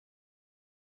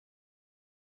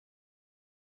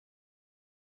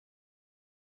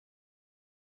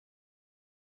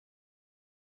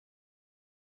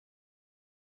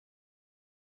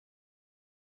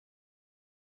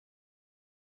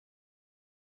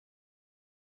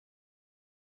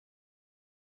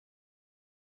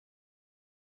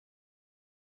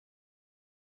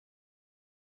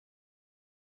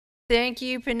Thank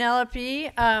you,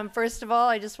 Penelope. First of all,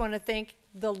 I just want to thank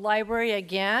the library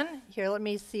again. Here, let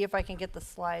me see if I can get the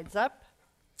slides up.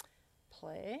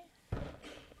 Play.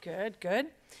 Good, good.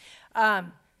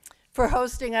 For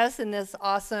hosting us in this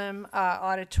awesome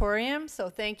auditorium. So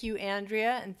thank you,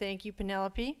 Andrea, and thank you,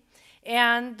 Penelope,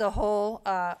 and the whole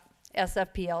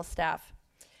SFPL staff.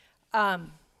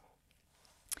 Letterform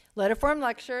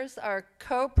Lectures are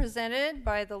co-presented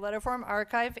by the Letterform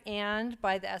Archive and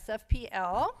by the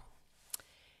SFPL.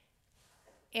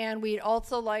 And we'd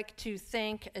also like to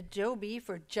thank Adobe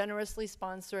for generously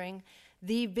sponsoring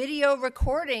the video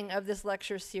recording of this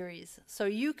lecture series. So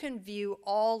you can view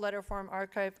all Letterform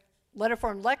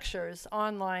Lectures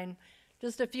online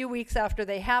just a few weeks after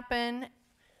they happen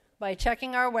by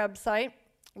checking our website,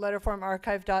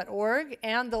 letterformarchive.org,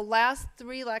 and the last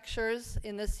 3 lectures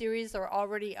in this series are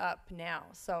already up now,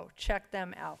 so check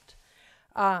them out.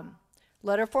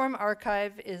 Letterform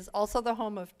Archive is also the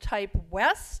home of Type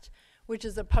West, which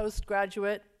is a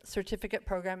postgraduate certificate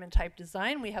program in type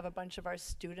design. We have a bunch of our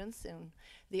students in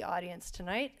the audience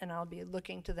tonight, and I'll be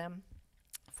looking to them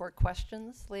for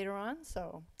questions later on,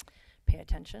 so pay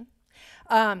attention.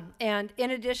 And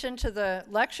in addition to the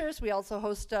lectures, we also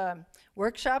host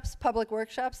workshops, public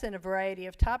workshops in a variety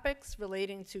of topics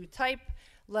relating to type,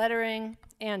 lettering,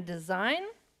 and design.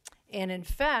 And in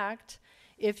fact,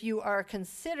 if you are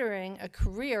considering a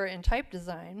career in type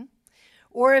design,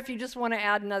 or if you just want to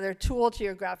add another tool to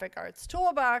your graphic arts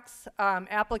toolbox,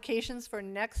 applications for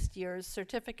next year's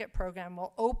certificate program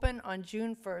will open on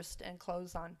June 1st and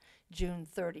close on June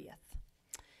 30th.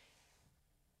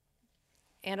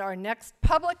 And our next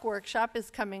public workshop is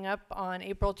coming up on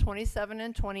April 27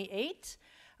 and 28.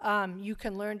 You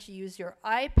can learn to use your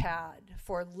iPad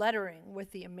for lettering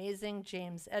with the amazing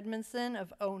James Edmondson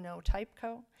of Oh No Type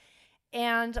Co.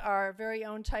 and our very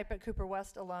own Type at Cooper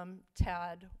West alum,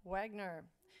 Tad Wagner,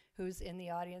 who's in the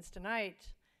audience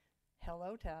tonight.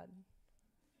 Hello, Tad.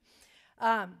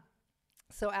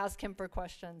 So ask him for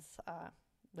questions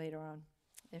later on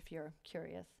if you're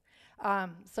curious.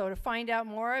 So to find out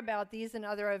more about these and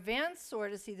other events, or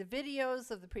to see the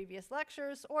videos of the previous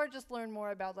lectures, or just learn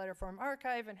more about Letterform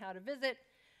Archive and how to visit,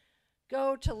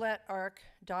 go to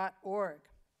letarc.org.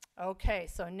 Okay,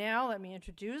 so now let me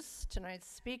introduce tonight's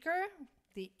speaker,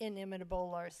 the inimitable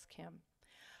Lars Kim.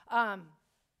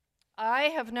 I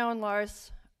have known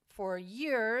Lars for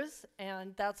years,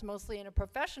 and that's mostly in a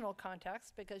professional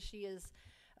context because she is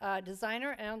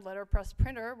designer and letterpress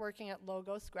printer working at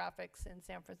Logos Graphics in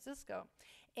San Francisco,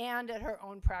 and at her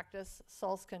own practice,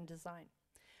 Solsken Design.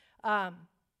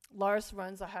 Lars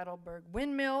runs a Heidelberg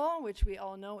Windmill, which we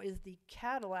all know is the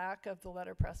Cadillac of the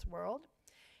letterpress world,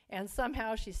 and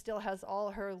somehow she still has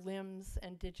all her limbs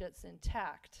and digits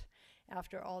intact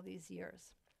after all these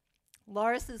years.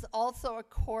 Lars is also a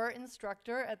core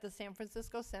instructor at the San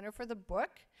Francisco Center for the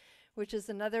Book, which is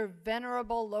another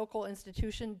venerable local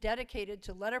institution dedicated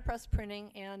to letterpress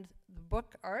printing and the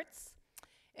book arts.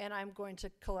 And I'm going to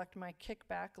collect my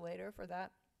kickback later for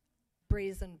that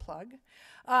brazen plug.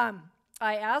 I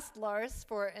asked Lars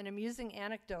for an amusing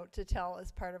anecdote to tell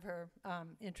as part of her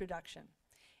introduction.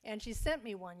 And she sent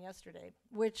me one yesterday,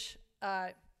 which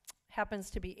happens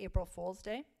to be April Fool's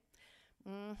Day.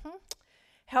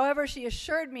 However, she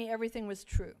assured me everything was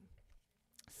true.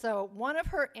 So one of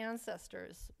her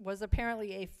ancestors was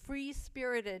apparently a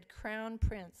free-spirited crown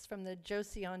prince from the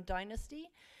Joseon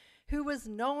dynasty who was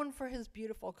known for his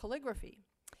beautiful calligraphy.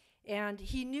 And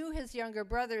he knew his younger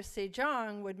brother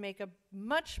Sejong would make a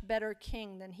much better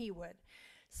king than he would.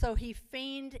 So he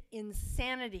feigned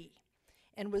insanity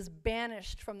and was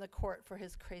banished from the court for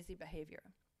his crazy behavior.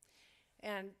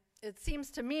 And it seems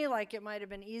to me like it might have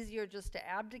been easier just to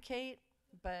abdicate,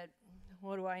 but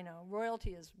what do I know?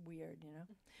 Royalty is weird, you know.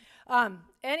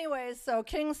 Anyways, so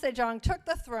King Sejong took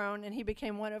the throne, and he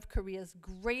became one of Korea's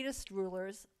greatest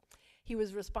rulers. He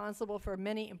was responsible for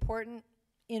many important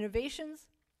innovations,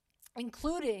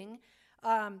 including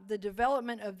the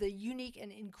development of the unique and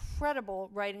incredible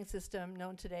writing system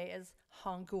known today as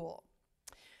hangul.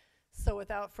 So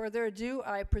without further ado,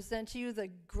 I present to you the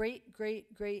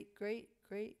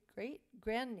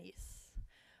great-great-great-great-great-grandniece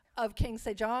of King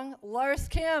Sejong, Lars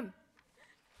Kim.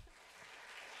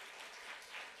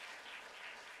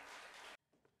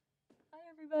 Hi,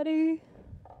 everybody.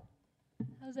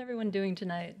 How's everyone doing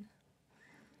tonight?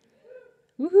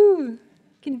 Woohoo!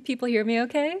 Can people hear me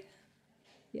okay?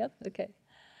 Yep, okay.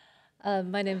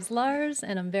 My name's Lars,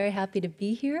 and I'm very happy to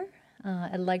be here.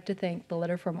 I'd like to thank the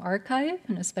Letterform Archive,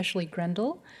 and especially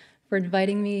Grendel, for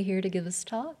inviting me here to give this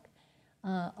talk.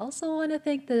 Also want to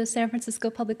thank the San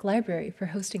Francisco Public Library for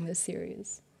hosting this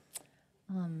series.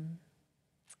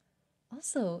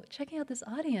 Also, checking out this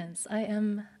audience, I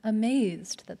am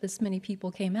amazed that this many people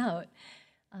came out.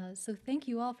 So thank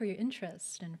you all for your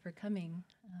interest and for coming,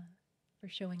 for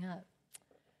showing up.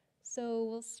 So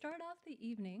we'll start off the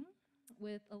evening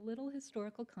with a little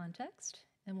historical context,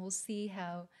 and we'll see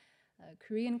how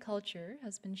Korean culture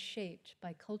has been shaped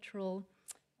by cultural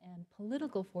and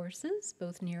political forces,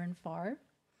 both near and far.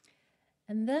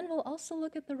 And then we'll also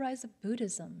look at the rise of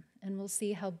Buddhism, and we'll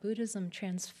see how Buddhism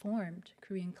transformed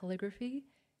Korean calligraphy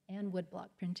and woodblock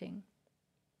printing.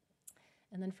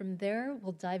 And then from there,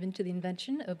 we'll dive into the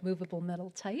invention of movable metal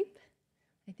type.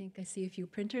 I think I see a few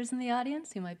printers in the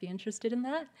audience who might be interested in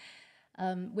that,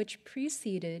 which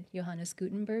preceded Johannes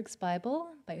Gutenberg's Bible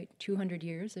by 200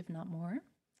 years, if not more.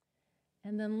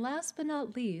 And then last but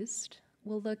not least,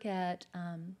 we'll look at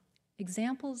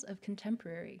examples of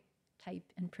contemporary type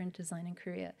and print design in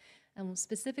Korea. And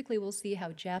specifically, we'll see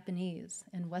how Japanese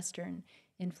and Western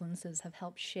influences have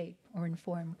helped shape or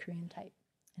inform Korean type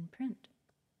and print.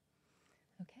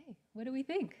 Okay, what do we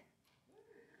think?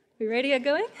 We ready to get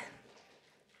going?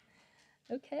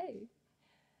 Okay.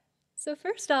 So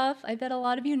first off, I bet a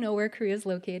lot of you know where Korea is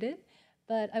located,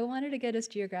 but I wanted to get us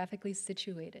geographically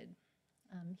situated.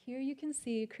 Here you can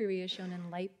see Korea shown in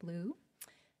light blue,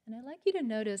 and I'd like you to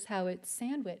notice how it's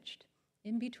sandwiched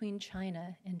in between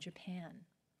China and Japan.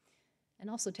 And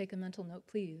also take a mental note,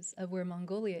 please, of where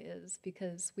Mongolia is,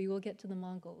 because we will get to the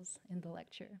Mongols in the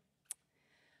lecture.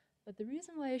 But the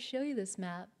reason why I show you this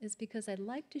map is because I'd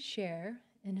like to share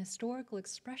an historical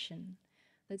expression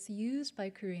that's used by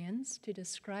Koreans to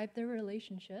describe their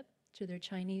relationship to their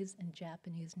Chinese and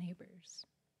Japanese neighbors.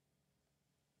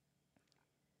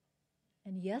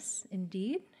 And yes,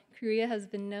 indeed, Korea has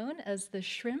been known as the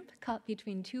shrimp caught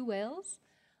between two whales.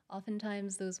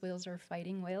 Oftentimes, those whales are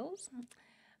fighting whales.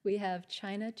 We have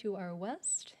China to our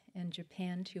west and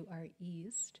Japan to our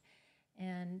east.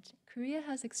 And Korea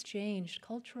has exchanged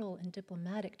cultural and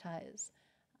diplomatic ties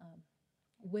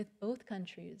with both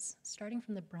countries, starting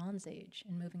from the Bronze Age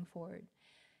and moving forward.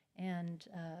 And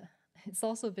it's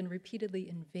also been repeatedly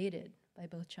invaded by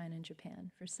both China and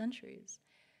Japan for centuries.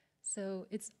 So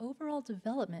its overall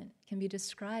development can be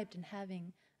described in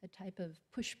having a type of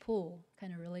push-pull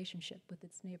kind of relationship with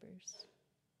its neighbors.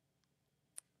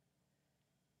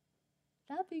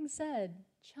 That being said,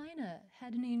 China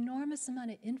had an enormous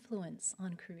amount of influence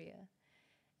on Korea.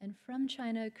 And from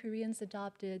China, Koreans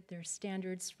adopted their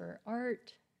standards for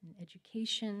art and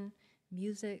education,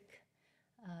 music,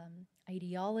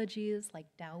 ideologies like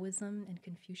Taoism and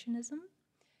Confucianism,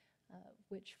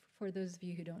 which, for those of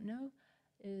you who don't know,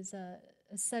 is a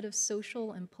set of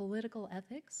social and political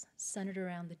ethics centered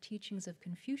around the teachings of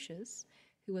Confucius,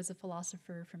 who was a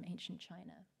philosopher from ancient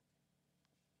China.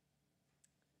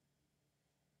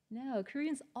 Now,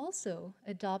 Koreans also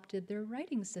adopted their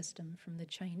writing system from the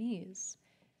Chinese.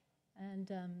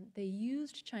 And they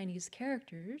used Chinese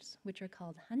characters, which are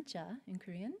called hanja in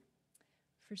Korean,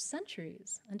 for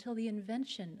centuries until the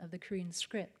invention of the Korean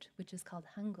script, which is called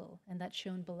hangul, and that's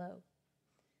shown below.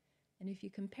 And if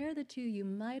you compare the two, you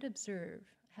might observe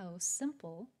how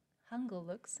simple hangul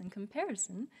looks in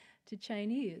comparison to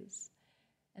Chinese.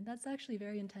 And that's actually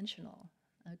very intentional.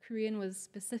 Korean was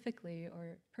specifically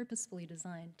or purposefully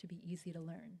designed to be easy to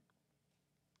learn.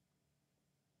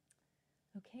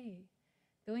 Okay,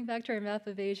 going back to our map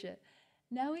of Asia,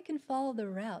 now we can follow the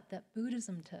route that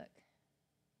Buddhism took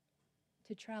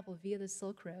to travel via the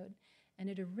Silk Road, and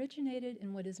it originated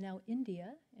in what is now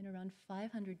India in around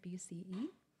 500 BCE,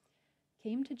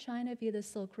 came to China via the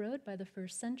Silk Road by the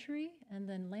 1st century, and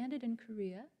then landed in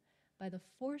Korea by the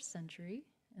 4th century,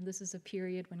 and this is a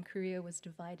period when Korea was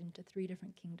divided into 3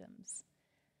 different kingdoms.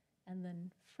 And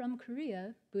then from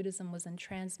Korea, Buddhism was then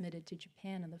transmitted to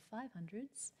Japan in the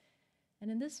 500s, and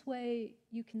in this way,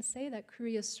 you can say that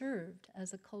Korea served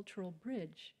as a cultural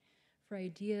bridge for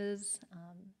ideas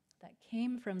that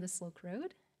came from the Silk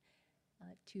Road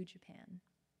to Japan.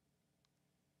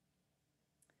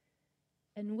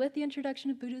 And with the introduction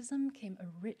of Buddhism came a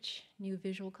rich new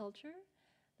visual culture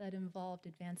that involved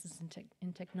advances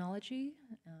in technology,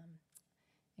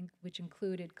 which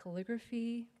included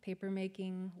calligraphy,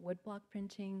 papermaking, woodblock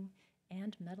printing,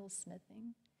 and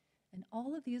metalsmithing. And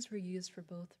all of these were used for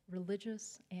both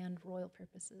religious and royal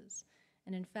purposes.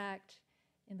 And in fact,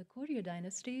 in the Goryeo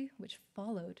dynasty, which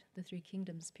followed the Three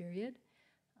Kingdoms period,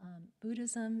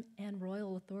 Buddhism and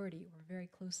royal authority were very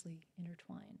closely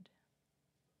intertwined.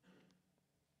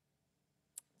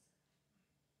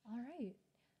 All right,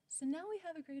 so now we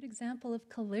have a great example of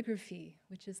calligraphy,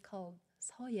 which is called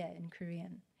seoye in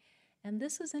Korean. And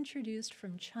this was introduced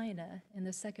from China in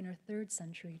the 2nd or 3rd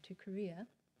century to Korea.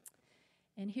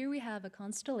 And here we have a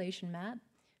constellation map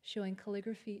showing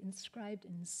calligraphy inscribed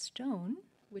in stone,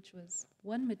 which was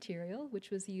one material which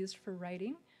was used for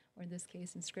writing, or in this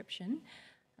case, inscription,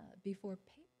 before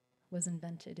paper was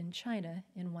invented in China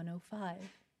in 105.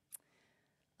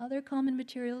 Other common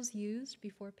materials used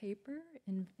before paper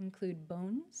include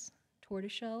bones,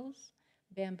 tortoiseshells,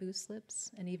 bamboo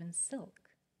slips, and even silk.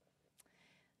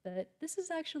 But this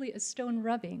is actually a stone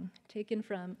rubbing taken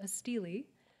from a stele,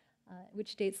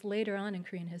 which dates later on in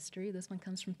Korean history. This one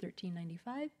comes from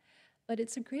 1395. But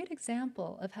it's a great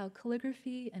example of how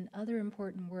calligraphy and other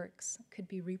important works could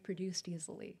be reproduced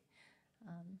easily.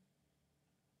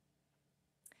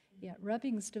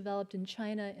 Rubbings developed in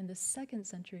China in the 2nd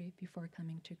century before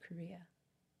coming to Korea.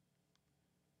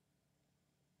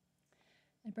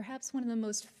 And perhaps one of the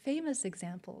most famous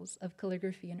examples of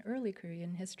calligraphy in early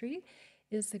Korean history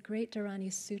is the Great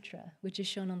Dharani Sutra, which is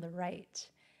shown on the right.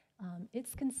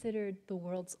 It's considered the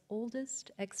world's oldest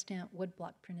extant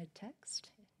woodblock printed text.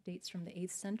 It dates from the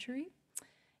 8th century.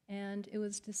 And it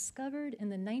was discovered in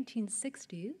the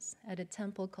 1960s at a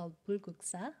temple called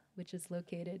Bulguksa, which is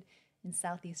located in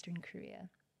southeastern Korea.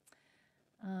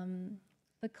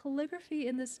 The calligraphy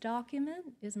in this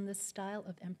document is in the style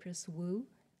of Empress Wu,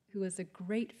 who was a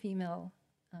great female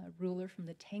ruler from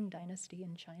the Tang dynasty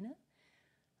in China.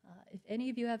 If any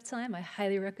of you have time, I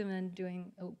highly recommend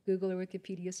doing a Google or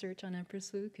Wikipedia search on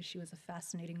Empress Wu, because she was a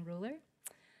fascinating ruler.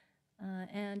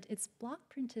 And it's block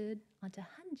printed onto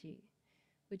Hanji,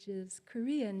 which is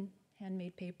Korean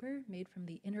handmade paper made from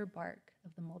the inner bark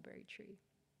of the mulberry tree.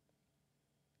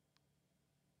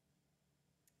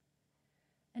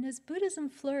 And as Buddhism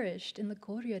flourished in the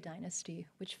Goryeo dynasty,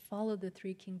 which followed the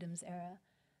Three Kingdoms era,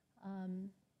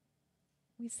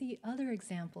 we see other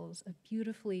examples of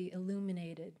beautifully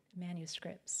illuminated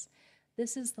manuscripts.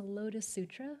 This is the Lotus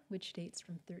Sutra, which dates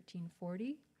from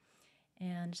 1340,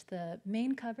 and the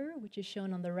main cover, which is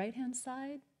shown on the right-hand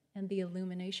side, and the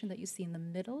illumination that you see in the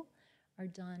middle are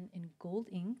done in gold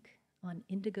ink on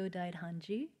indigo-dyed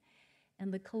Hanji,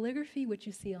 and the calligraphy, which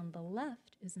you see on the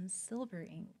left, is in silver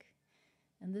ink.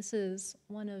 And this is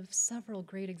one of several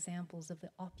great examples of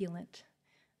the opulent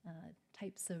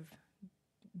types of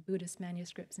Buddhist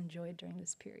manuscripts enjoyed during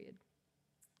this period.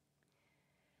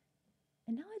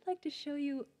 And now I'd like to show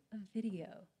you a video.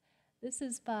 This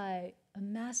is by a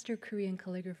master Korean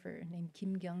calligrapher named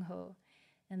Kim Kyung-ho.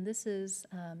 And this is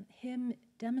him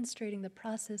demonstrating the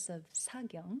process of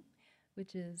sagyang,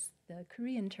 which is the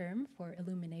Korean term for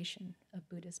illumination of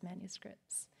Buddhist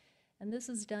manuscripts. And this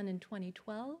was done in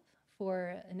 2012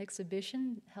 for an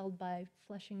exhibition held by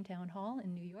Flushing Town Hall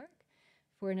in New York,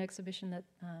 for an exhibition that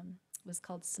was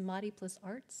called Samadhi plus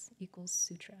Arts equals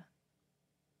Sutra.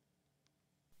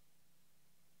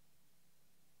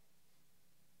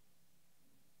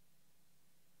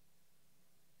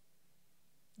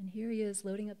 And here he is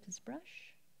loading up his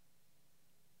brush,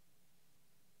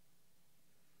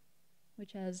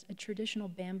 which has a traditional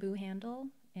bamboo handle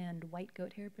and white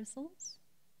goat hair bristles.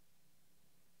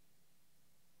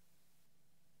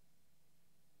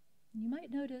 And you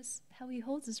might notice how he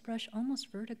holds his brush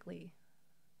almost vertically.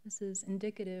 This is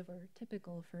indicative or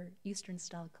typical for Eastern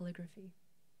style calligraphy.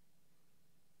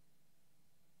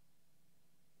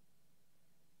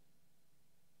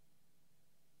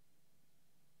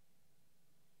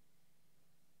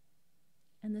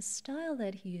 And the style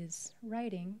that he is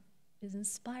writing is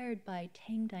inspired by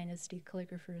Tang Dynasty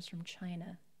calligraphers from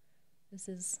China. This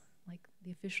is like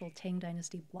the official Tang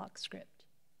Dynasty block script.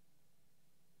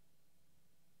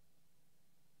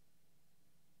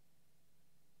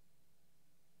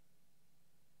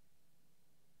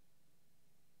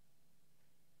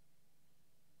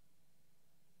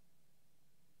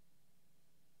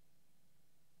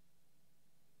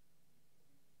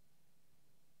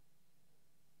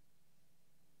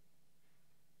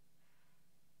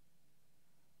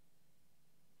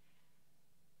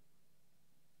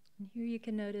 And here you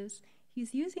can notice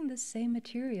he's using the same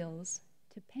materials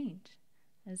to paint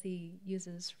as he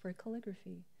uses for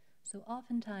calligraphy. So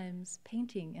oftentimes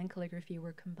painting and calligraphy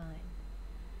were combined.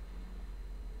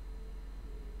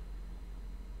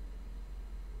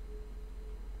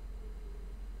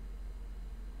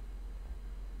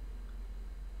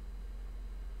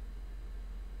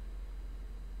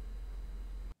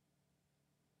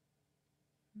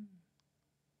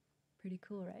 Pretty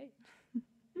cool, right?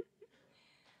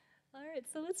 All right,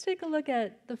 so let's take a look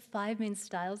at the 5 main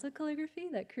styles of calligraphy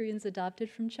that Koreans adopted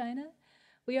from China.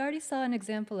 We already saw an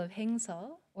example of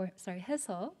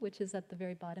Haeseo, which is at the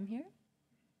very bottom here.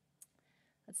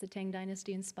 That's the Tang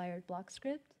Dynasty inspired block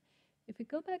script. If we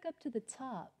go back up to the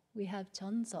top, we have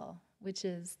Jeonseo, which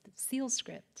is the seal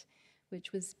script,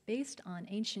 which was based on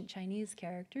ancient Chinese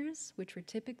characters, which were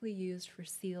typically used for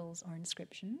seals or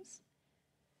inscriptions.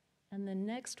 And then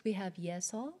next we have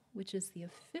Yeso, which is the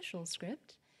official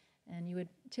script. And you would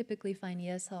typically find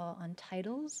Yeso on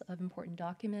titles of important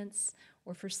documents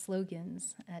or for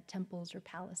slogans at temples or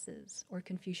palaces or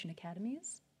Confucian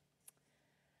academies.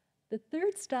 The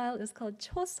third style is called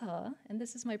Chosa, and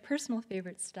this is my personal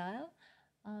favorite style.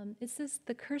 It's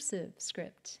the cursive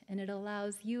script, and it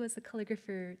allows you as a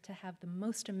calligrapher to have the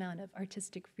most amount of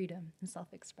artistic freedom and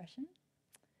self-expression.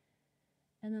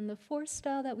 And then the fourth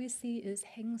style that we see is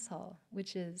Hangul,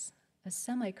 which is a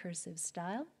semi-cursive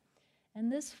style. And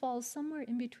this falls somewhere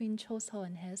in between Chosa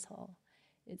and Haeseo.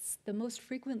 It's the most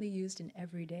frequently used in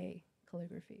everyday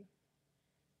calligraphy.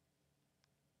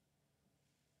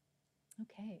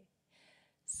 Okay,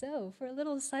 so for a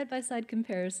little side-by-side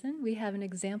comparison, we have an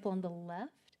example on the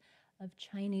left of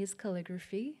Chinese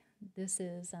calligraphy. This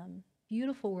is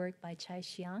beautiful work by Cai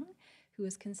Xiang, who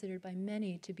is considered by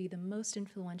many to be the most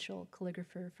influential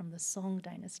calligrapher from the Song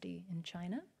dynasty in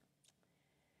China.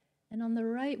 And on the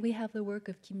right, we have the work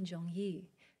of Kim Jong-yi,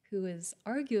 who is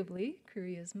arguably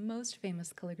Korea's most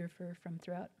famous calligrapher from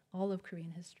throughout all of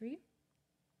Korean history.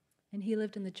 And he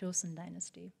lived in the Joseon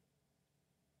dynasty.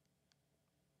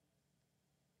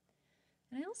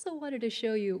 And I also wanted to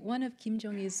show you one of Kim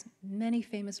Jong-il's many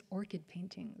famous orchid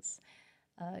paintings.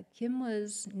 Kim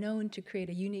was known to create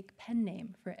a unique pen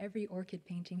name for every orchid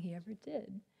painting he ever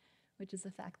did, which is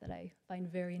a fact that I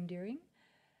find very endearing.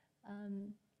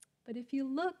 But if you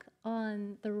look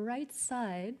on the right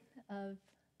side of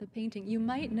the painting, you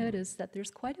might notice that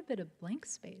there's quite a bit of blank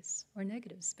space or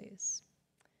negative space.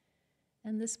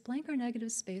 And this blank or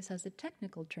negative space has a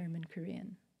technical term in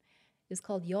Korean. It's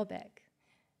called yobek.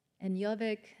 And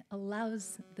yobek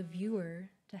allows the viewer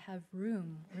to have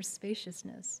room or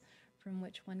spaciousness from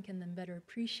which one can then better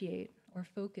appreciate or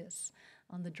focus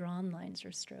on the drawn lines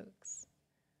or strokes.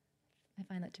 I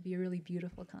find that to be a really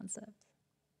beautiful concept.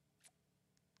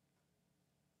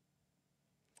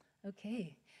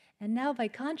 Okay, and now by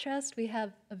contrast, we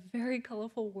have a very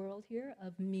colorful world here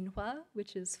of minhwa,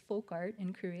 which is folk art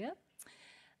in Korea.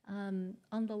 On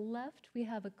the left, we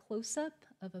have a close-up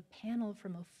of a panel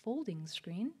from a folding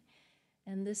screen,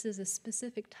 and this is a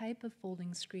specific type of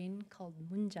folding screen called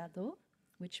munjado,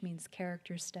 which means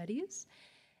character studies.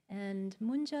 And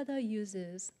munjado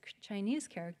uses Chinese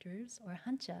characters, or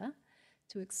hanja,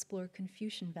 to explore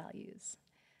Confucian values.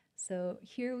 So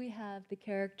here we have the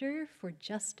character for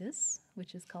justice,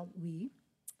 which is called wi.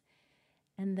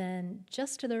 And then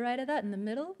just to the right of that, in the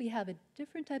middle, we have a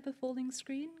different type of folding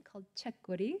screen called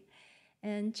chekkori.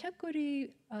 And chekkori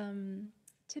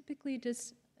typically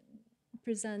just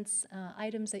presents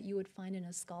items that you would find in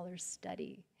a scholar's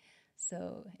study.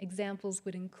 So examples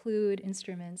would include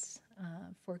instruments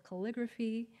for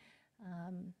calligraphy,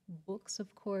 books,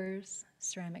 of course,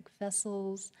 ceramic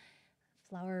vessels,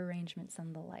 flower arrangements,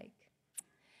 and the like.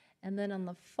 And then on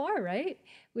the far right,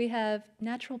 we have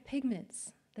natural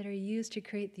pigments that are used to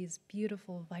create these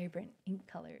beautiful, vibrant ink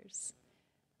colors.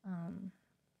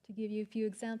 To give you a few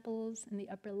examples, in the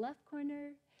upper left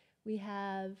corner, we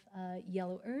have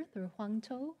yellow earth, or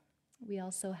huangtou. We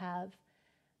also have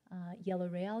yellow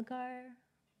realgar.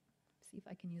 See if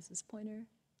I can use this pointer.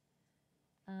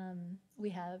 We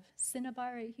have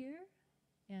cinnabar right here,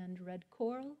 and red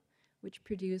coral, which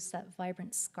produce that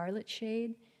vibrant scarlet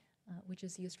shade, which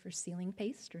is used for sealing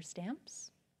paste or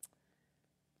stamps.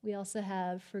 We also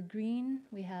have, for green,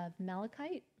 we have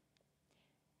malachite.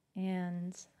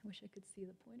 And I wish I could see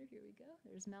the pointer. Here we go.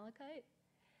 There's malachite.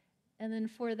 And then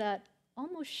for that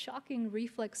almost shocking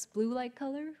reflex blue-like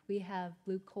color, we have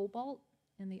blue cobalt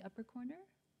in the upper corner.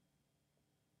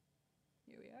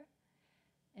 Here we are.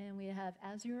 And we have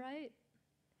azurite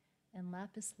and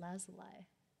lapis lazuli.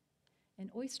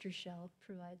 And oyster shell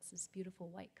provides this beautiful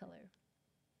white color.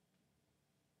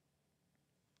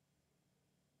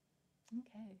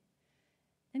 Okay.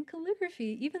 And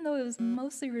calligraphy, even though it was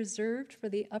mostly reserved for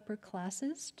the upper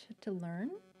classes to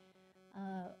learn,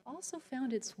 also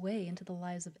found its way into the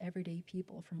lives of everyday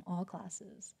people from all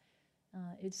classes.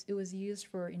 It was used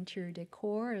for interior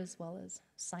decor as well as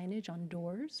signage on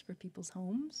doors for people's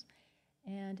homes.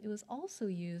 And it was also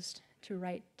used to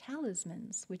write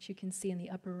talismans, which you can see in the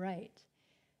upper right.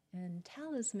 And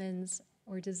talismans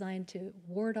were designed to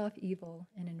ward off evil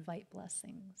and invite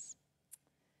blessings.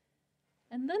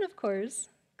 And then, of course,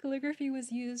 calligraphy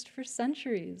was used for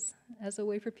centuries as a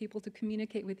way for people to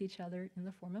communicate with each other in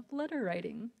the form of letter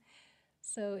writing.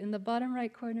 So in the bottom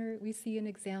right corner, we see an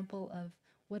example of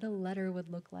what a letter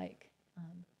would look like.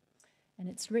 And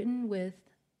it's written with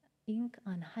ink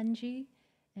on Hanji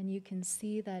And you can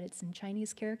see that it's in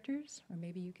Chinese characters, or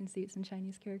maybe you can see it's in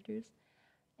Chinese characters.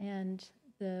 And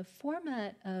the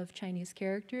format of Chinese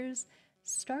characters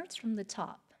starts from the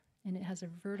top, and it has a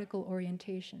vertical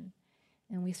orientation.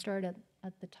 And we start at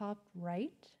the top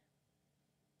right.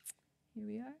 Here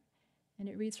we are. And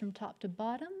it reads from top to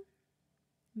bottom,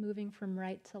 moving from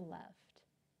right to left.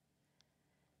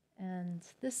 And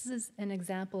this is an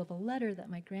example of a letter that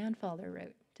my grandfather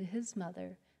wrote to his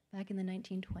mother back in the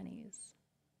 1920s.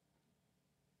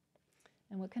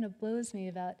 And what kind of blows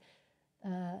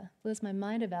my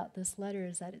mind about this letter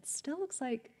is that it still looks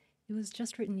like it was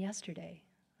just written yesterday.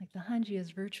 Like the Hanji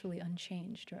is virtually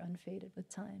unchanged or unfaded with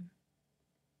time.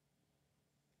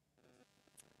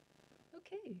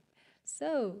 Okay,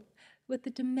 so with the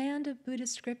demand of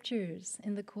Buddhist scriptures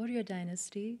in the Goryeo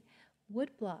dynasty,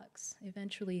 woodblocks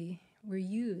eventually were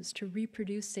used to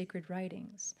reproduce sacred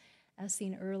writings, as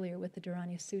seen earlier with the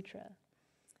Dharani Sutra.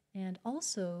 And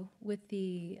also with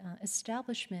the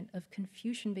establishment of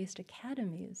Confucian-based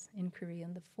academies in Korea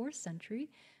in the 4th century,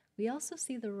 we also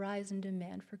see the rise in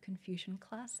demand for Confucian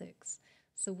classics.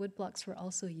 So woodblocks were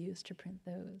also used to print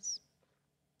those.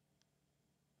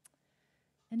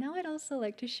 And now I'd also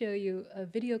like to show you a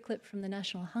video clip from the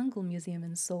National Hangul Museum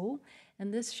in Seoul,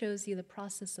 and this shows you the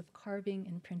process of carving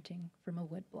and printing from a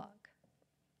woodblock.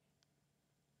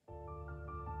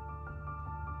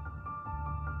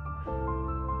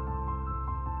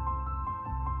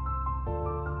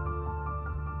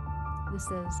 This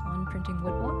is on printing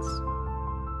woodblocks.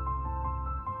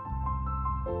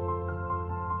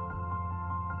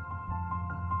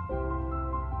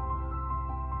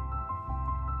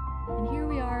 And here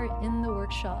we are in the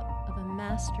workshop of a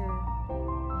master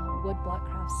woodblock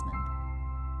craftsman.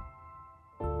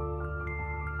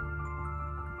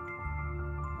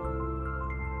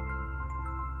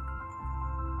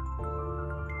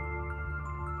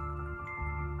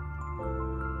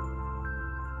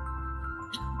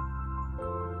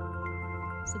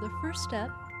 So the first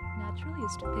step, naturally,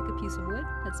 is to pick a piece of wood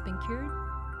that's been cured.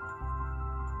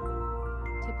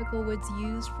 Typical woods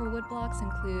used for woodblocks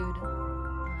include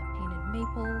painted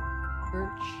maple,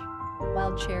 birch,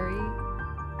 wild cherry,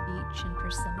 beech, and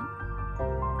persimmon.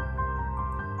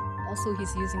 Also,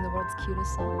 he's using the world's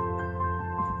cutest saw.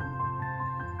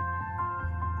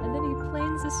 And then he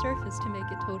planes the surface to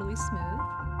make it totally smooth.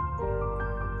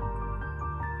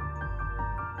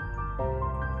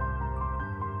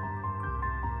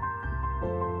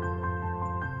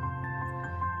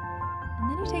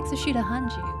 He takes a sheet of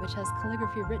Hanji, which has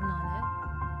calligraphy written on it,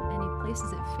 and he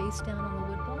places it face down on the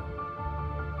woodblock.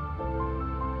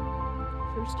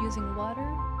 First using water,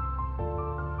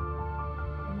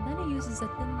 and then he uses a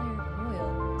thin layer of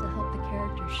oil to help the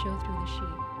character show through the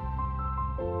sheet.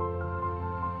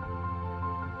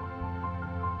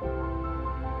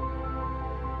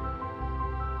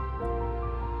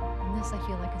 And this I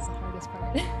feel like is the hardest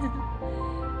part.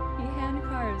 He hand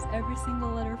carves every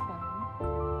single letter form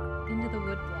into the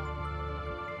woodblock.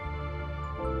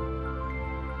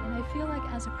 And I feel like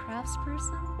as a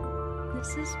craftsperson,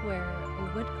 this is where a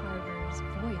woodcarver's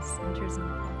voice enters in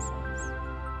the process.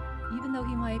 Even though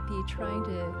he might be trying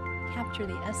to capture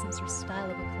the essence or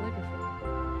style of a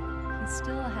calligrapher, he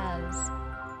still has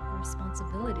the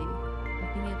responsibility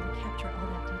of being able to capture all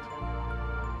that detail.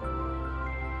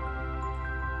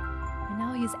 And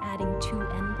now he's adding 2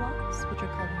 end blocks, which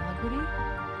are called maguri.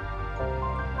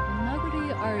 Maguri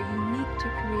are unique to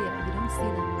Korea. You don't see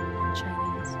them in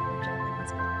Chinese or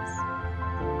Japanese blocks.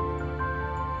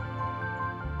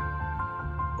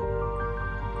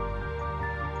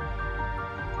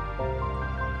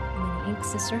 And then he inks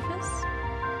the surface,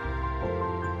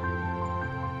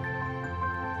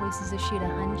 places a sheet of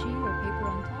Hanji or paper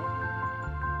on top,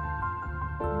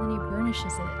 and then he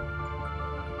burnishes it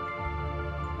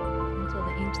until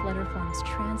the inked letter forms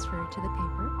transfer to the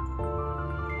paper.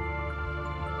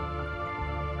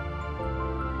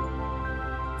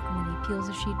 Peels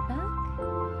the sheet back.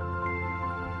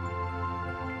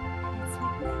 It's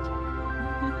like magic.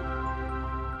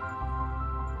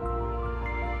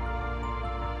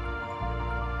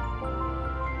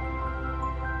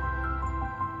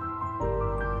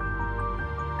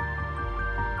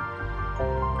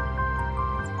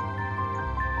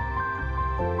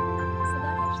 So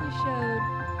that actually showed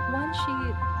one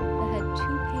sheet that had 2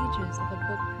 pages of a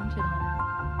book printed on it.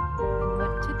 And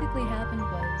what typically happened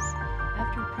was,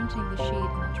 after printing the sheet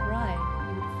and it dried,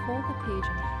 you would fold the page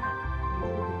in half. You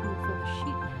would fold the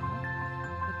sheet in half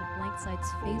with the blank sides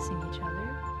facing each other.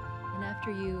 And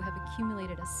after you have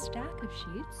accumulated a stack of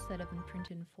sheets that have been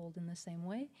printed and folded in the same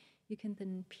way, you can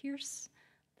then pierce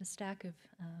the stack of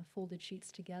folded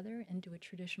sheets together and do a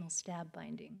traditional stab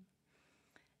binding.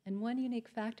 And one unique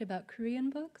fact about Korean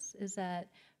books is that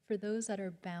for those that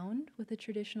are bound with a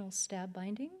traditional stab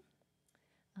binding,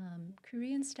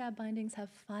 Korean stab bindings have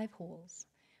 5 holes,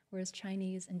 whereas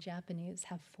Chinese and Japanese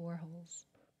have 4 holes.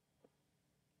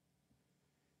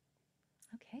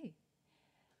 Okay.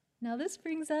 Now this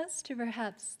brings us to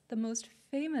perhaps the most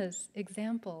famous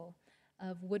example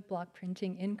of woodblock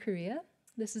printing in Korea.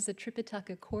 This is a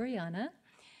Tripitaka Koreana,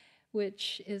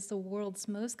 which is the world's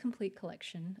most complete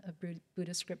collection of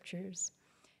Buddhist scriptures.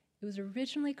 It was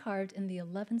originally carved in the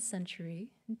 11th century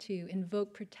to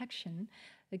invoke protection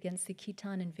against the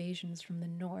Khitan invasions from the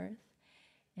north,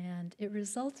 and it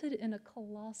resulted in a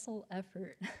colossal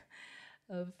effort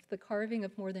of the carving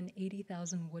of more than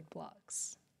 80,000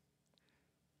 woodblocks.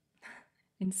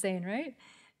 Insane, right?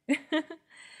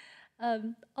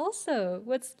 Also,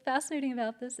 what's fascinating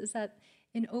about this is that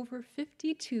in over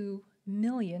 52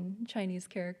 million Chinese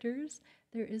characters,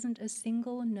 there isn't a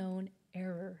single known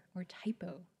error or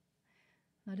typo.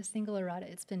 Not a single errata.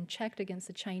 It's been checked against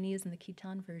the Chinese and the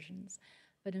Khitan versions.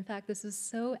 But in fact, this is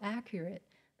so accurate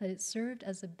that it served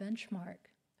as a benchmark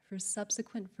for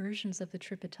subsequent versions of the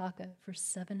Tripitaka for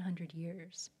 700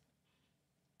 years.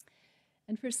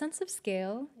 And for sense of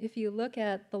scale, if you look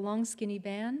at the long skinny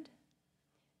band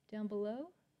down below,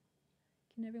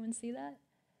 can everyone see that?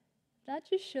 That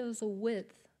just shows the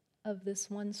width of this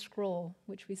one scroll,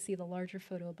 which we see the larger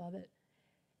photo above it.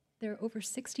 There are over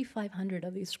 6,500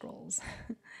 of these scrolls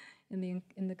in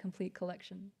the complete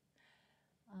collection.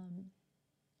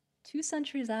 2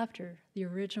 centuries after the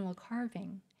original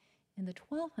carving, in the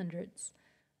 1200s,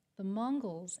 the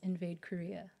Mongols invade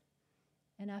Korea.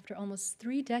 And after almost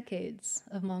 3 decades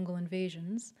of Mongol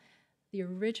invasions, the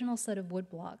original set of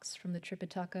woodblocks from the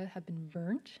Tripitaka have been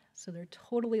burnt, so they're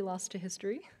totally lost to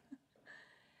history.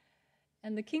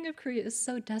 And the king of Korea is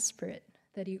so desperate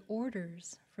that he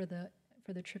orders for the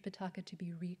Tripitaka to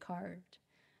be recarved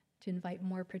to invite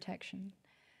more protection.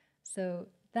 So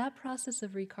that process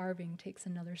of recarving takes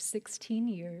another 16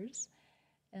 years,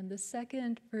 and the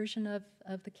second version of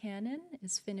the canon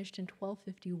is finished in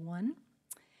 1251.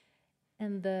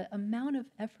 And the amount of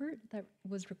effort that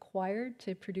was required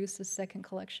to produce this second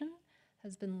collection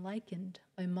has been likened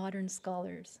by modern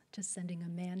scholars to sending a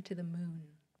man to the moon.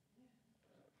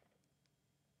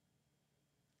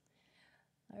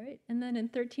 All right, and then in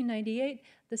 1398,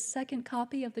 the second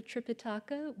copy of the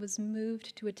Tripitaka was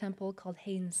moved to a temple called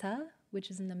Haeinsa, which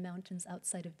is in the mountains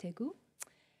outside of Daegu,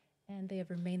 and they have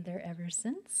remained there ever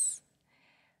since.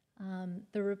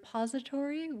 The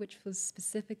repository, which was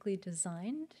specifically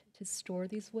designed to store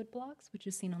these woodblocks, which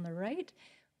is seen on the right,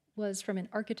 was from an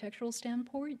architectural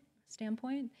standpoint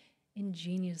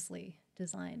ingeniously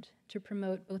designed to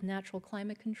promote both natural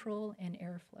climate control and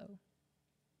airflow.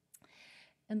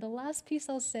 And the last piece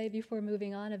I'll say before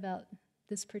moving on about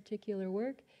this particular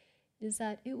work is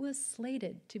that it was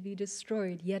slated to be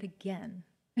destroyed yet again,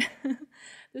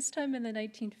 this time in the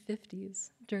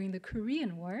 1950s during the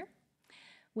Korean War,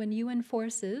 when UN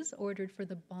forces ordered for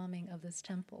the bombing of this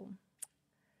temple.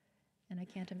 And I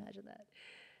can't imagine that.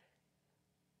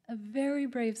 A very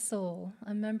brave soul,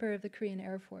 a member of the Korean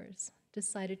Air Force,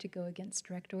 decided to go against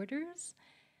direct orders.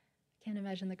 Can't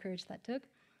imagine the courage that took.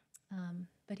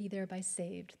 But he thereby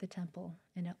saved the temple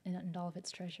and all of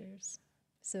its treasures.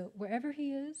 So wherever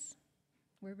he is,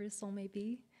 wherever his soul may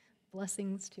be,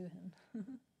 blessings to him.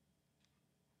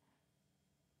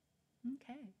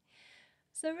 Okay.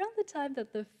 So around the time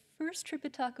that the first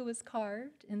Tripitaka was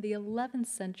carved in the 11th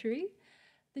century,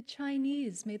 the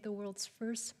Chinese made the world's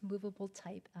first movable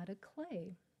type out of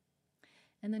clay.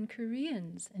 And then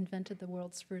Koreans invented the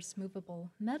world's first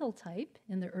movable metal type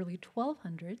in the early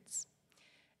 1200s.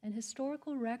 And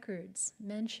historical records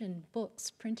mention books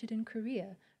printed in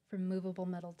Korea from movable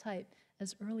metal type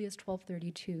as early as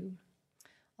 1232,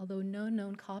 although no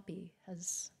known copy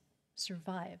has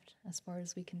survived as far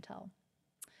as we can tell.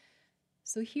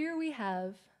 So here we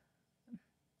have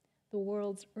the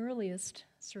world's earliest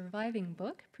surviving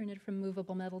book printed from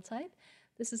movable metal type.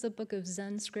 This is a book of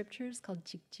Zen scriptures called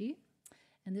Jikji,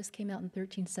 and this came out in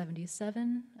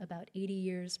 1377, about 80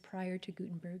 years prior to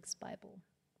Gutenberg's Bible.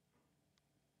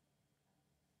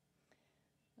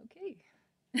 Okay.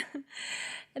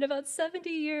 And about 70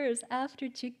 years after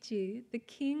Jikji, the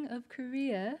king of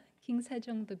Korea, King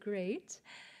Sejong the Great,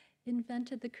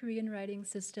 invented the Korean writing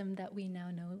system that we now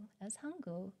know as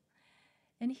hangul.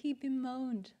 And he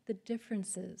bemoaned the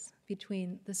differences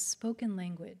between the spoken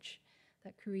language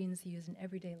that Koreans use in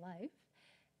everyday life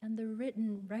and the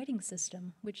written writing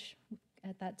system, which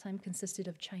at that time consisted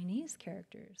of Chinese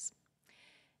characters.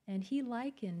 And he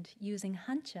likened using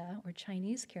Hanja, or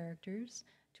Chinese characters,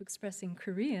 to expressing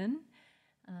Korean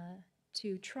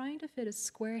to trying to fit a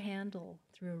square handle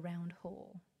through a round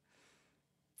hole.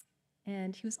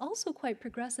 And he was also quite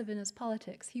progressive in his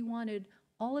politics. He wanted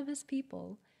all of his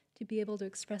people to be able to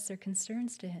express their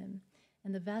concerns to him,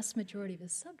 and the vast majority of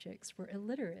his subjects were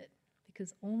illiterate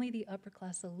because only the upper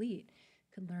class elite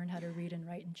could learn how to read and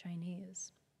write in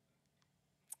Chinese.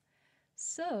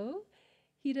 So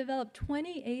he developed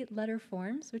 28 letter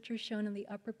forms, which are shown in the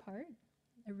upper part.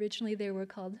 Originally, they were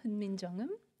called Hunminjeongum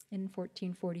in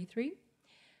 1443.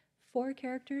 4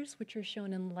 characters, which are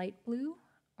shown in light blue,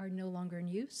 are no longer in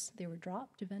use. They were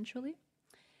dropped eventually.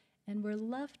 And we're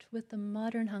left with the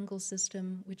modern hangul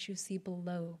system, which you see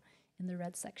below in the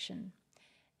red section.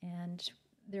 And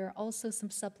there are also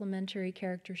some supplementary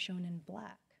characters shown in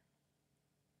black.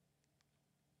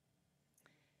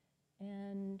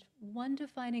 And one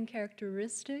defining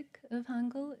characteristic of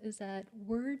hangul is that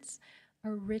words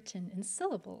are written in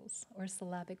syllables or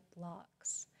syllabic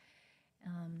blocks.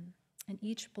 And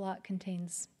each block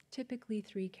contains typically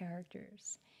 3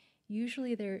 characters.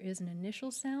 Usually there is an initial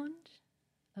sound,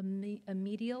 a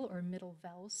medial or middle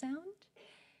vowel sound,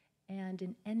 and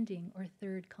an ending or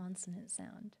third consonant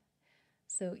sound.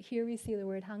 So here we see the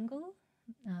word hangul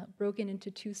broken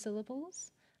into 2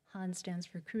 syllables. Han stands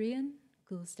for Korean,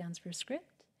 gul stands for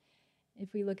script.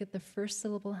 If we look at the first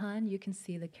syllable Han, you can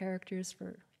see the characters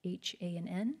for H, A, and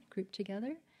N grouped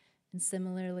together. And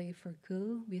similarly for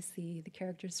gul, we see the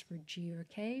characters for G or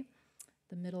K,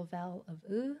 the middle vowel of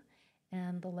U,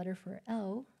 and the letter for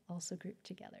L also grouped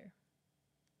together.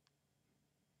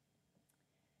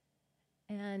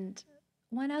 And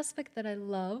one aspect that I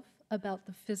love about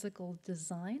the physical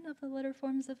design of the letter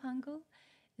forms of hangul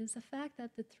is the fact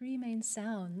that the 3 main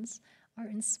sounds are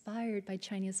inspired by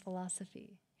Chinese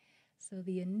philosophy. So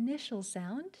the initial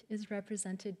sound is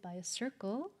represented by a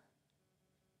circle.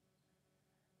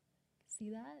 See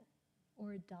that?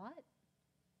 Or a dot,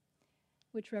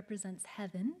 which represents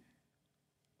heaven.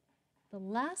 The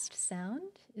last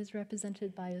sound is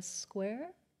represented by a square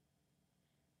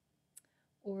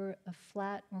or a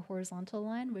flat or horizontal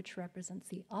line, which represents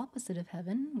the opposite of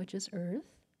heaven, which is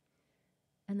earth.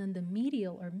 And then the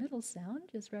medial or middle sound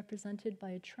is represented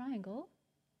by a triangle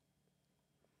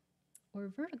or a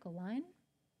vertical line,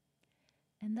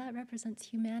 and that represents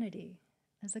humanity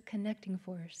as a connecting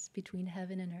force between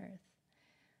heaven and earth.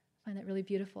 I find that really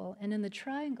beautiful. And in the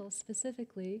triangle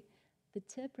specifically, the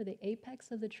tip or the apex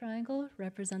of the triangle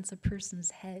represents a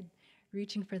person's head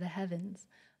reaching for the heavens,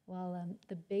 while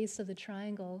the base of the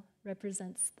triangle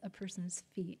represents a person's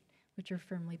feet, which are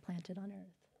firmly planted on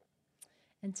earth.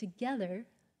 And together,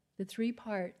 the 3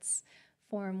 parts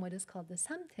form what is called the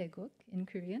samtaeguk in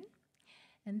Korean,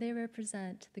 and they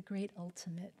represent the great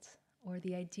ultimate, or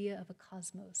the idea of a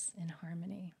cosmos in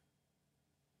harmony.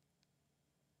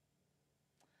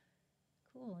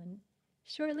 Cool. And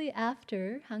shortly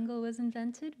after Hangul was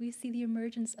invented, we see the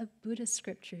emergence of Buddhist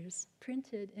scriptures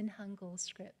printed in Hangul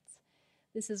script.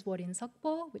 This is Worin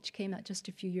Seokbo, which came out just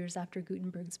a few years after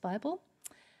Gutenberg's Bible.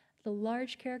 The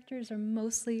large characters are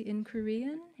mostly in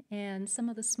Korean, and some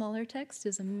of the smaller text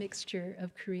is a mixture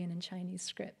of Korean and Chinese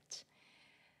script.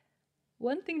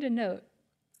 One thing to note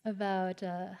about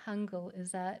Hangul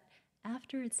is that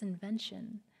after its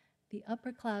invention, the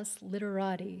upper class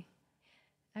literati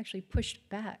actually pushed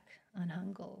back on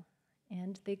Hangul,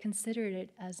 and they considered it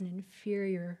as an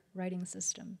inferior writing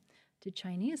system to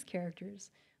Chinese characters,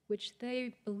 which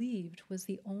they believed was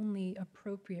the only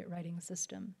appropriate writing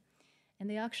system. And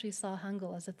they actually saw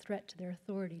Hangul as a threat to their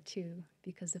authority too,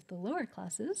 because if the lower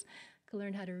classes could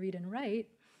learn how to read and write,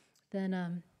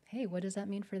 then hey, what does that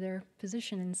mean for their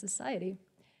position in society?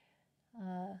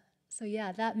 So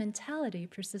yeah, that mentality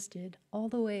persisted all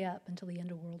the way up until the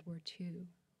end of World War II.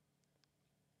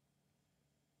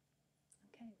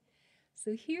 Okay,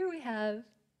 so here we have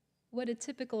what a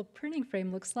typical printing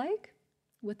frame looks like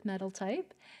with metal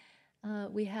type.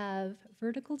 We have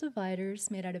vertical dividers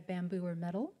made out of bamboo or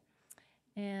metal,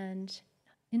 and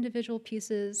individual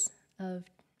pieces of,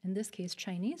 in this case,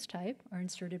 Chinese type are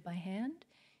inserted by hand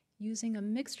using a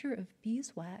mixture of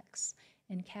beeswax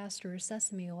and castor or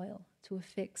sesame oil to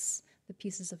affix the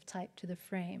pieces of type to the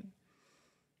frame.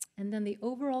 And then the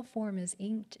overall form is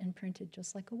inked and printed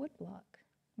just like a woodblock,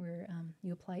 where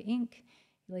you apply ink,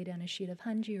 you lay down a sheet of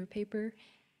hanji or paper,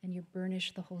 and you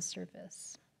burnish the whole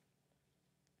surface.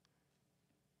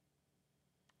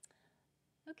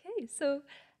 Okay, so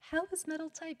how is metal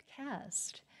type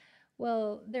cast?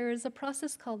 Well, there is a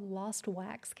process called lost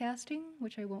wax casting,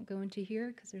 which I won't go into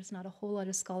here because there's not a whole lot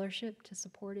of scholarship to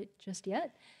support it just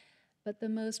yet. But the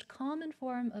most common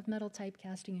form of metal type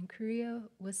casting in Korea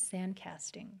was sand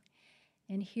casting.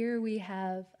 And here we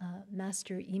have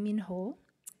Master Lee Min-ho,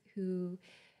 who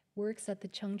works at the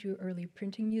Cheongju Early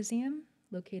Printing Museum,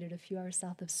 located a few hours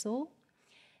south of Seoul,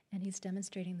 and he's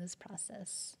demonstrating this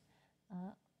process.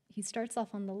 He starts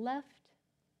off on the left.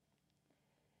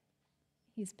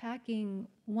 He's packing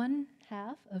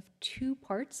 1/2 of 2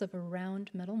 parts of a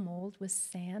round metal mold with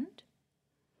sand.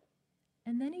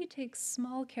 And then he takes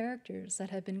small characters that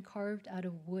have been carved out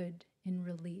of wood in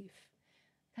relief,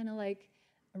 kind of like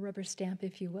a rubber stamp,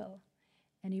 if you will.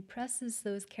 And he presses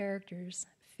those characters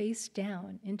face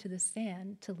down into the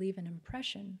sand to leave an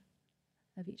impression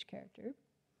of each character.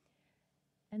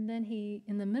 And then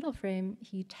in the middle frame,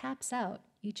 he taps out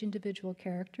each individual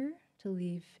character to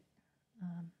leave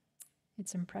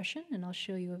its impression, and I'll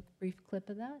show you a brief clip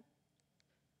of that.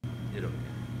 이렇게.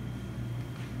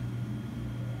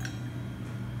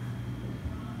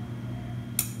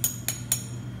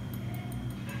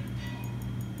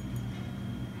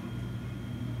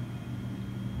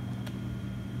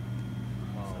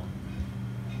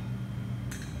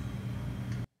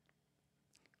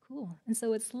 Cool. And so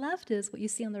what's left is what you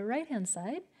see on the right-hand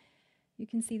side. You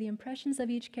can see the impressions of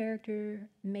each character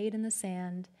made in the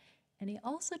sand. And he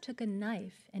also took a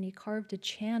knife and he carved a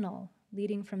channel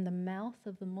leading from the mouth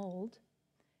of the mold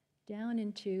down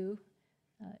into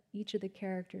each of the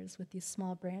characters with these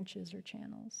small branches or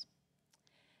channels.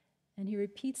 And he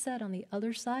repeats that on the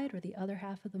other side, or the other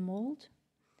half of the mold.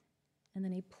 And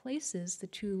then he places the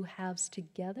 2 halves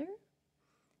together.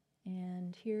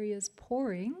 And here he is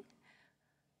pouring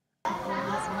the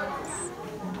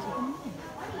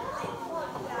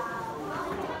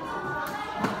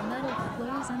metal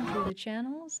flows in through the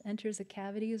channels, enters the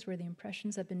cavities where the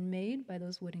impressions have been made by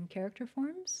those wooden character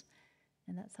forms,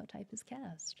 and that's how type is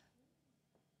cast.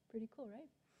 Pretty cool, right?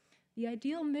 The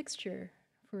ideal mixture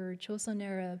for Joseon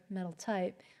era metal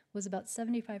type was about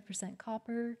 75%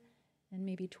 copper and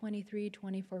maybe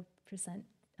 23-24%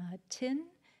 tin,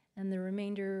 and the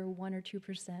remainder 1 or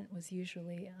 2% was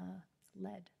usually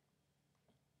lead.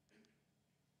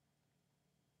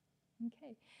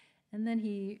 Okay, and then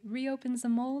he reopens the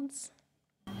molds.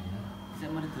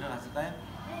 샘물이 들어갔을까요?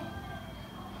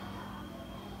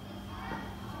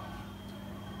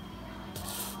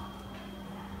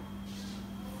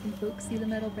 Can folks see the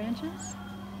metal branches?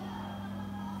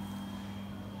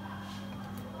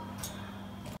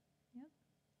 Yep.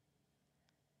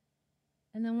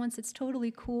 And then once it's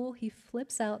totally cool, he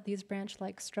flips out these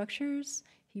branch-like structures,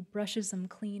 he brushes them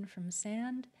clean from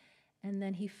sand, and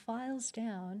then he files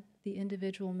down the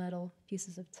individual metal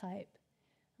pieces of type,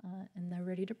 and they're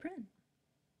ready to print.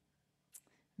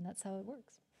 And that's how it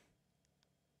works.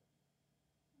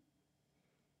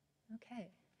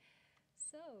 Okay,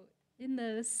 so in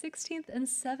the 16th and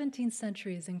 17th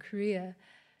centuries in Korea,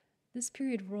 this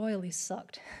period royally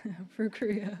sucked for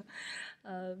Korea.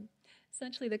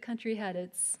 Essentially, the country had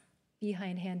its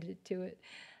behind handed to it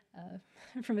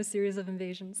from a series of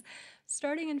invasions.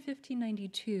 Starting in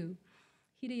 1592,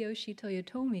 Hideyoshi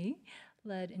Toyotomi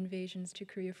led invasions to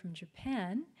Korea from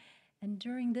Japan, and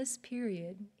during this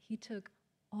period, he took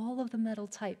all of the metal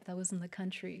type that was in the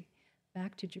country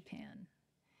back to Japan,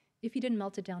 if he didn't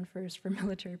melt it down first for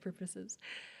military purposes.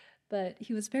 But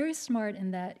he was very smart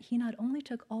in that he not only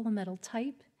took all the metal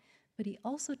type, but he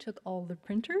also took all the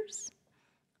printers,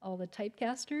 all the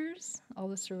typecasters, all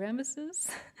the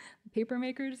ceramicists, paper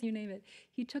makers, you name it.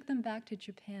 He took them back to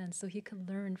Japan so he could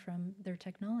learn from their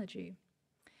technology.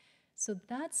 So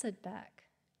that set back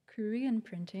Korean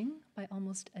printing by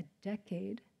almost a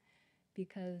decade,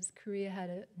 because Korea had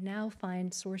to now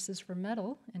find sources for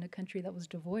metal in a country that was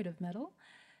devoid of metal,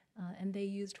 and they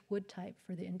used wood type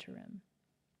for the interim.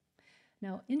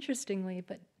 Now, interestingly,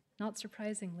 but not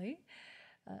surprisingly,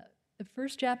 the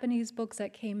first Japanese books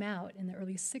that came out in the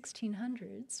early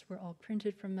 1600s were all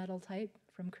printed from metal type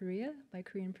from Korea by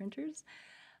Korean printers,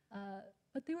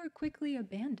 but they were quickly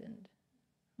abandoned.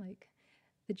 Like,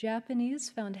 the Japanese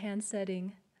found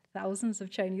hand-setting thousands of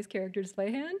Chinese characters by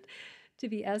hand to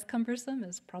be as cumbersome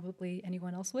as probably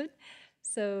anyone else would,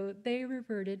 so they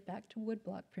reverted back to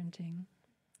woodblock printing.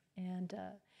 And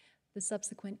the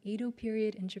subsequent Edo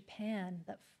period in Japan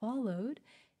that followed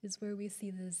is where we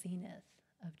see the zenith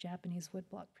of Japanese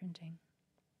woodblock printing.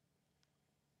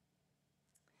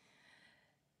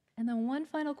 And then one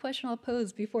final question I'll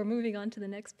pose before moving on to the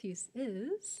next piece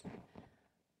is,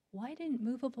 why didn't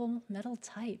movable metal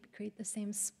type create the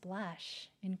same splash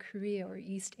in Korea or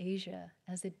East Asia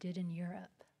as it did in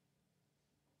Europe?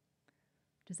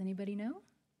 Does anybody know?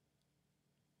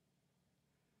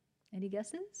 Any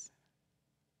guesses?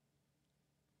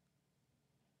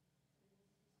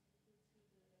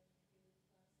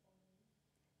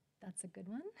 That's a good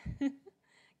one.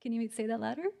 Can you say that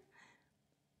louder?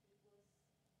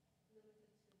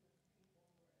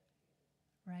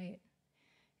 Right,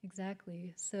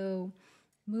 exactly. So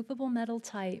movable metal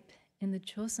type in the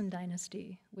Joseon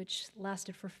dynasty, which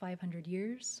lasted for 500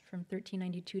 years, from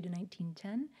 1392 to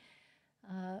 1910,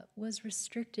 was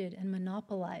restricted and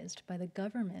monopolized by the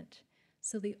government.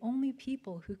 So the only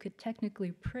people who could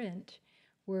technically print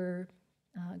were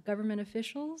government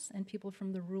officials and people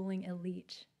from the ruling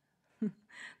elite,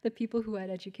 the people who had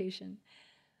education.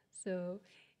 So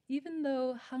even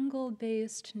though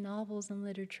hangul-based novels and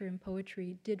literature and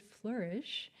poetry did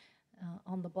flourish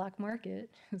on the black market,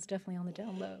 it was definitely on the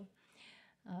down low.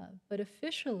 But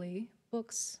officially,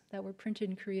 books that were printed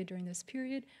in Korea during this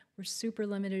period were super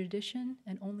limited edition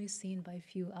and only seen by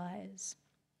few eyes.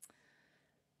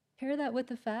 Pair that with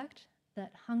the fact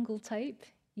that Hangul type,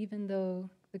 even though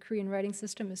the Korean writing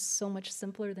system is so much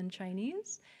simpler than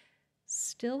Chinese,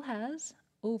 still has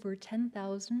over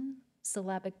 10,000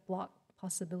 syllabic block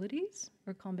possibilities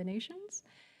or combinations,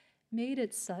 made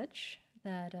it such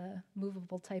that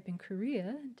movable type in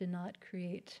Korea did not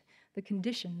create the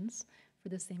conditions for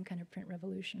the same kind of print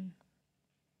revolution.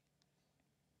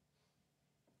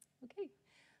 Okay,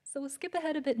 so we'll skip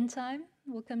ahead a bit in time.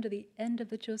 We'll come to the end of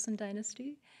the Joseon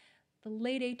dynasty. The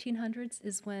late 1800s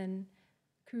is when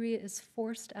Korea is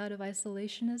forced out of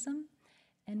isolationism,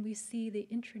 and we see the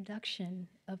introduction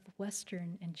of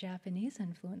Western and Japanese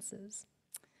influences.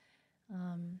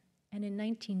 And in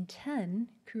 1910,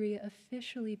 Korea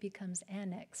officially becomes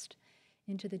annexed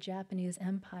into the Japanese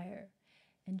Empire,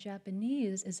 and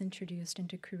Japanese is introduced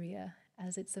into Korea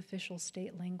as its official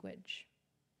state language.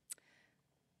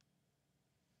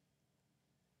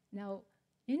 Now,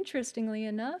 interestingly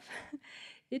enough,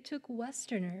 it took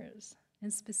Westerners,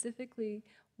 and specifically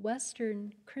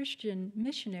Western Christian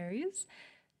missionaries,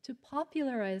 to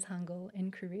popularize Hangul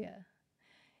in Korea.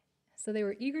 So they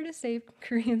were eager to save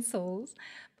Korean souls,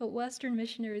 but Western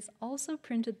missionaries also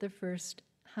printed the first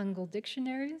Hangul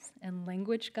dictionaries and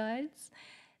language guides,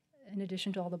 in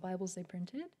addition to all the Bibles they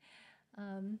printed.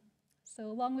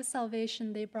 So along with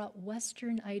salvation, they brought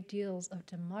Western ideals of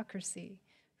democracy,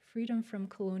 freedom from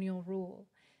colonial rule,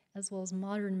 as well as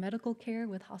modern medical care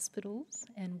with hospitals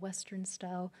and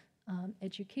Western-style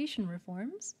education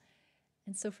reforms.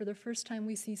 And so for the first time,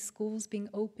 we see schools being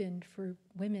opened for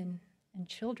women and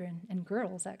children, and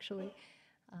girls actually,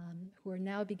 who are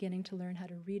now beginning to learn how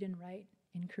to read and write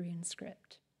in Korean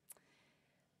script.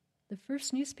 The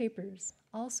first newspapers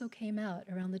also came out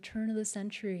around the turn of the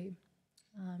century.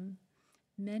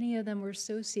 Many of them were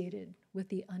associated with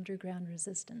the underground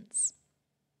resistance.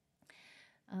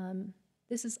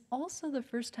 This is also the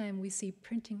first time we see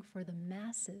printing for the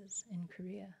masses in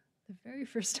Korea, the very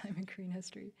first time in Korean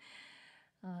history.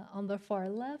 On the far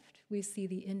left, we see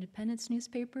the Independence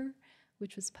newspaper,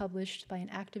 which was published by an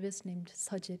activist named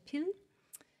Seo Jae-pil.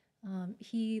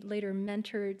 He later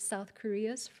mentored South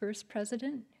Korea's first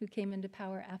president, who came into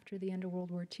power after the end of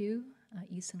World War II,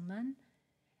 Lee Seung-man.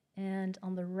 And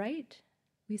on the right,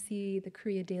 we see the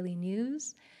Korea Daily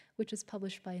News, which was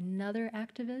published by another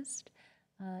activist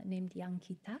named Yang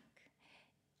Ki-tak,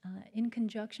 in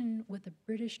conjunction with a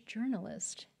British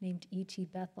journalist named E.T.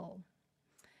 Bethel.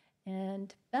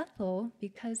 And Bethel,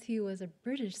 because he was a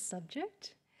British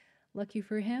subject, lucky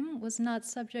for him, was not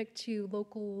subject to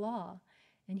local law,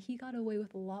 and he got away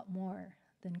with a lot more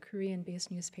than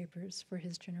Korean-based newspapers for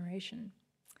his generation.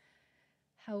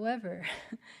 However,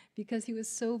 because he was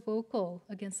so vocal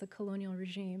against the colonial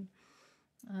regime,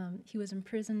 he was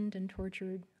imprisoned and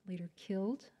tortured, later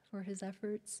killed for his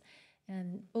efforts,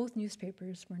 and both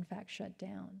newspapers were in fact shut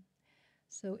down.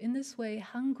 So in this way,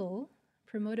 Hangul,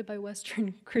 promoted by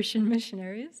Western Christian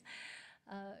missionaries,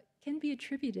 can be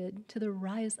attributed to the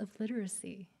rise of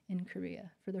literacy in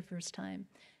Korea for the first time.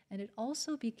 And it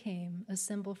also became a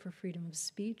symbol for freedom of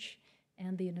speech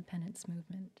and the independence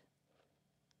movement.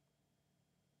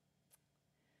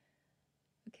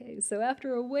 Okay, so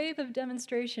after a wave of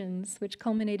demonstrations, which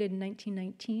culminated in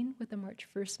 1919 with the March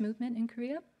 1st movement in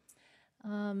Korea,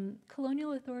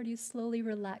 colonial authorities slowly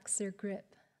relaxed their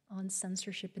grip on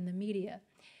censorship in the media,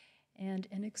 and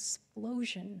an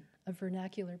explosion of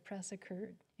vernacular press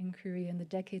occurred in Korea in the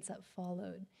decades that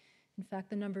followed. In fact,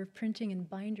 the number of printing and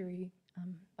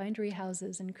bindery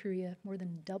houses in Korea more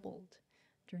than doubled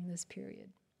during this period.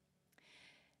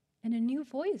 And a new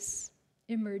voice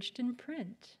emerged in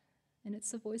print, and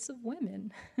it's the voice of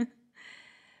women.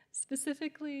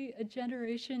 Specifically, a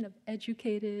generation of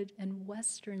educated and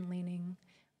Western-leaning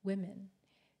women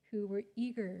who were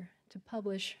eager to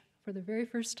publish for the very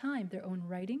first time their own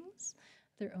writings,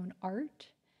 their own art,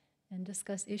 and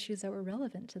discuss issues that were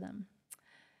relevant to them.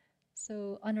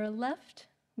 So on our left,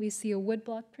 we see a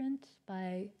woodblock print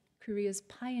by Korea's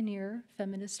pioneer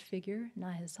feminist figure,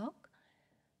 Na Hae-seok.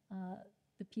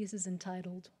 The piece is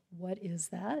entitled, "What is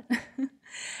that?"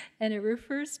 And it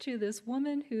refers to this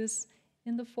woman who's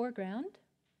in the foreground.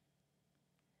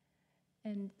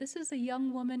 And this is a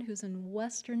young woman who's in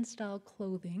Western-style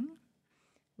clothing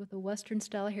with a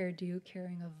Western-style hairdo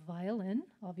carrying a violin,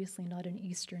 obviously not an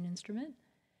Eastern instrument.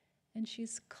 And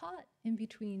she's caught in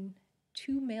between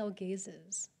two male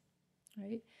gazes,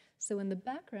 right? So in the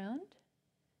background,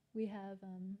 we have,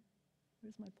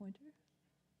 where's my pointer?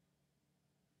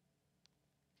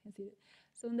 Can't see it.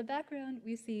 So in the background,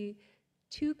 we see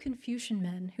two Confucian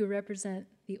men who represent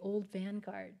the old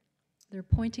vanguard. They're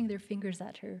pointing their fingers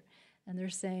at her, and they're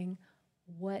saying,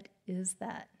 "What is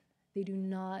that?" They do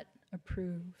not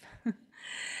approve.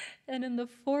 And in the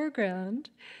foreground,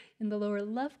 in the lower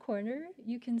left corner,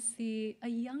 you can see a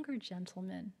younger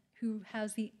gentleman who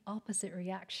has the opposite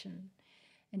reaction.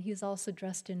 And he's also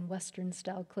dressed in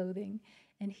Western-style clothing,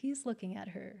 and he's looking at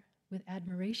her with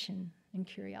admiration and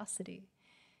curiosity.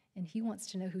 And he wants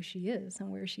to know who she is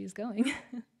and where she's going.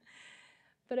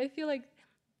 But I feel like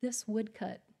this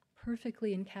woodcut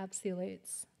perfectly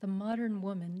encapsulates the modern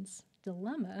woman's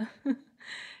dilemma.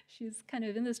 She's kind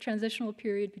of in this transitional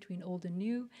period between old and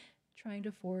new, trying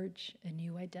to forge a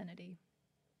new identity.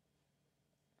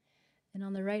 And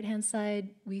on the right-hand side,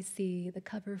 we see the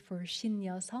cover for Shin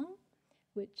Yasong,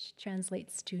 which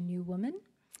translates to New Woman,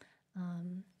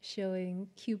 showing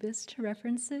Cubist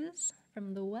references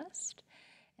from the West.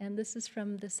 And this is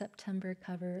from the September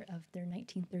cover of their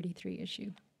 1933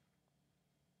 issue.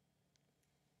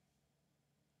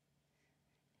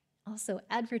 Also,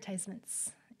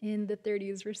 advertisements in the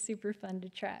 30s were super fun to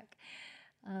track.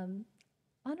 On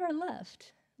our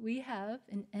left, we have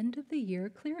an end-of-the-year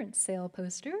clearance sale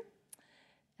poster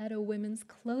at a women's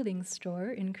clothing store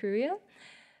in Korea.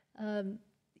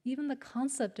 Even the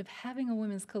concept of having a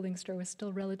women's clothing store was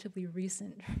still relatively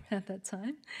recent at that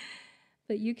time.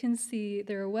 But you can see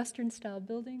there are Western-style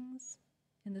buildings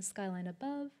in the skyline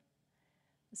above,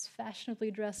 this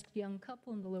fashionably dressed young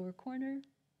couple in the lower corner.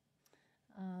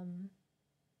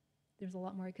 There's a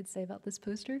lot more I could say about this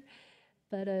poster.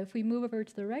 But if we move over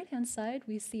to the right-hand side,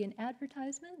 we see an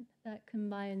advertisement that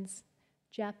combines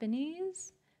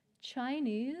Japanese,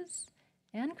 Chinese,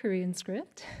 and Korean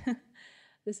script.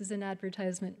 This is an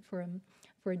advertisement for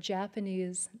a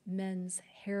Japanese men's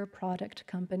hair product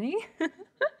company.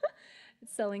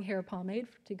 It's selling hair pomade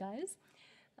to guys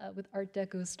with Art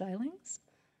Deco stylings.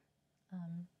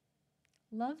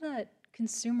 Love that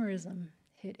consumerism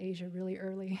hit Asia really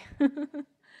early.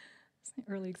 It's an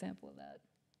early example of that.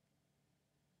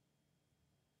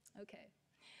 Okay,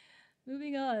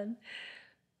 moving on.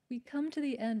 We come to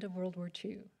the end of World War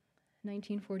II.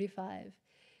 1945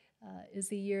 is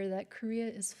the year that Korea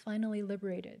is finally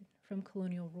liberated from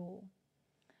colonial rule.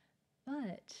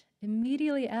 But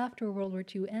immediately after World War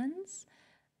II ends,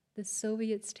 the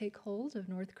Soviets take hold of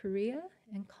North Korea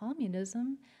and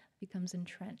communism becomes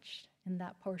entrenched in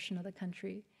that portion of the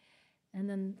country. And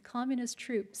then communist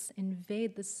troops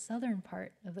invade the southern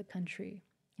part of the country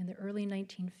in the early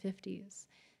 1950s,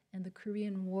 and the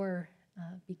Korean War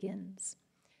begins.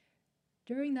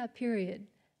 During that period,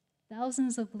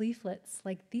 thousands of leaflets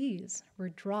like these were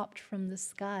dropped from the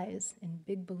skies in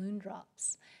big balloon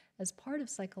drops as part of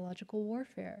psychological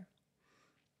warfare.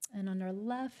 And on our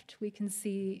left, we can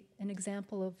see an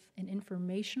example of an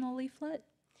informational leaflet.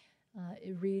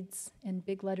 It reads in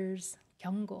big letters,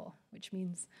 경고, which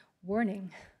means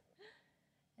warning.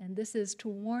 And this is to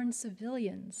warn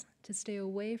civilians to stay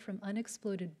away from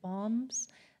unexploded bombs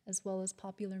as well as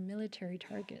popular military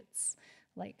targets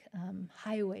like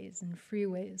highways and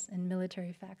freeways and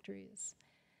military factories.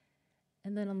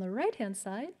 And then on the right-hand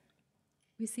side,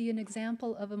 we see an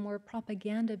example of a more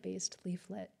propaganda-based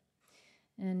leaflet.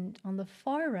 And on the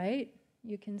far right,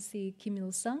 you can see Kim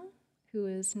Il-sung, who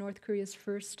is North Korea's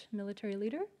first military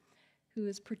leader, who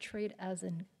is portrayed as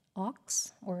an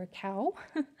ox or a cow.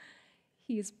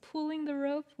 He's pulling the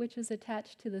rope, which is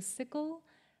attached to the sickle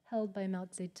held by Mao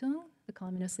Zedong, the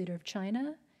communist leader of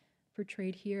China,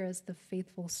 portrayed here as the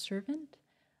faithful servant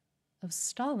of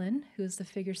Stalin, who is the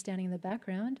figure standing in the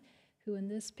background, who in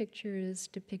this picture is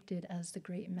depicted as the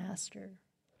great master.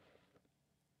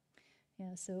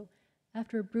 Yeah, so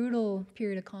after a brutal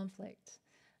period of conflict,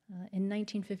 in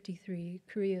 1953,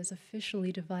 Korea is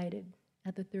officially divided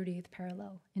at the 30th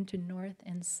parallel into North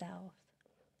and South.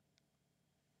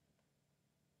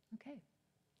 Okay.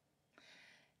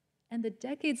 And the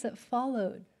decades that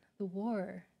followed the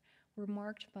war were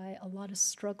marked by a lot of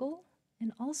struggle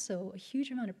and also a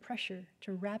huge amount of pressure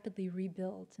to rapidly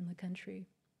rebuild in the country.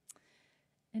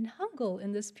 And hangul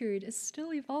in this period is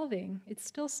still evolving. It's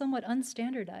still somewhat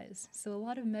unstandardized, so a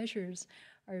lot of measures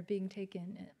are being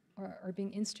taken are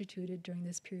being instituted during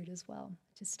this period as well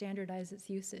to standardize its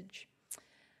usage.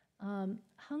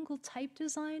 Hangul type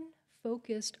design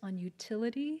focused on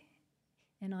utility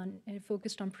and it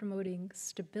focused on promoting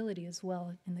stability as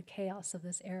well in the chaos of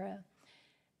this era.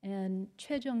 And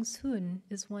Choi Jung-sun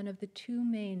is one of the two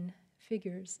main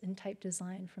figures in type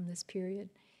design from this period.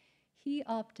 He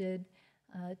opted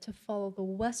to follow the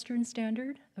Western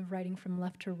standard of writing from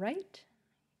left to right.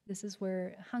 This is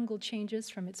where Hangul changes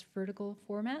from its vertical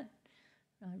format,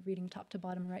 reading top to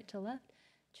bottom, right to left.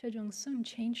 Choi Jung-sun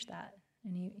changed that,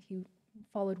 and he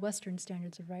followed Western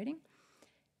standards of writing.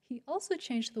 He also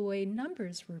changed the way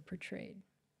numbers were portrayed.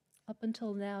 Up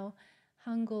until now,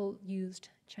 Hangul used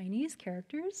Chinese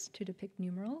characters to depict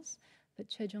numerals, but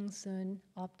Choi Jung-sun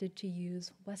opted to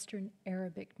use Western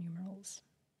Arabic numerals.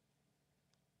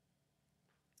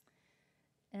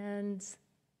 And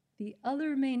the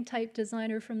other main type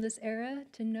designer from this era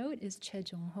to note is Choi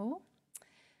Jung-ho.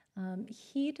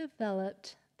 He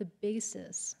developed the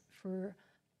basis for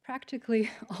practically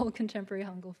all contemporary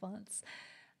Hangul fonts.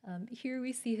 Here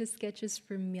we see his sketches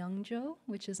for Myeongjo,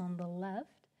 which is on the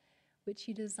left, which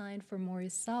he designed for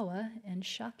Morisawa and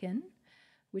Shaken,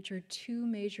 which are two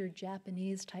major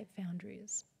Japanese type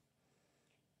foundries.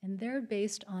 And they're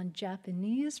based on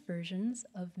Japanese versions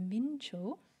of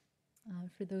Mincho.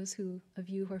 For those of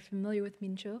you who are familiar with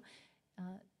Mincho,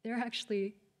 they're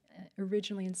actually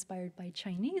originally inspired by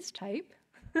Chinese type,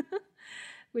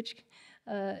 which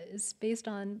is based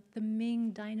on the Ming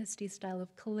dynasty style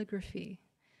of calligraphy.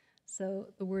 So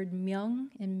the word Myeong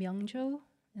in Myeongjo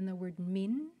and the word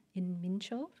Min in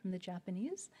Mincho from the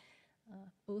Japanese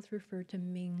both refer to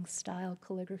Ming style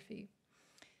calligraphy.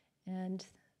 And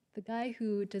the guy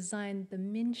who designed the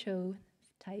Mincho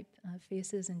type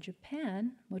faces in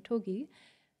Japan, Motogi,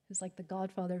 who's like the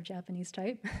godfather of Japanese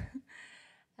type,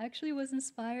 actually was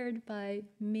inspired by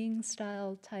Ming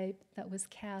style type that was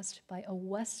cast by a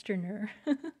Westerner,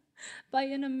 by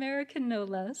an American no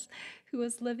less, who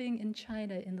was living in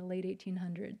China in the late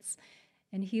 1800s.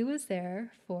 And he was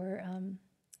there for,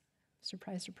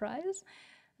 surprise, surprise,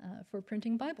 for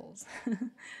printing Bibles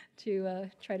to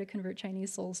try to convert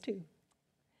Chinese souls too.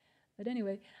 But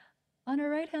anyway, on our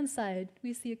right-hand side,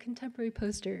 we see a contemporary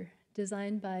poster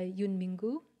designed by Yoon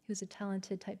Minggu, who's a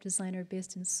talented type designer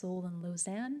based in Seoul and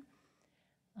Lausanne.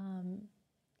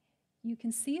 You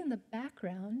can see in the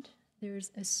background,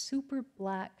 there's a super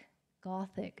black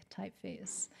Gothic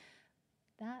typeface.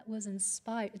 That was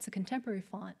inspired, it's a contemporary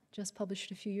font, just published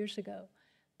a few years ago,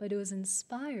 but it was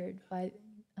inspired by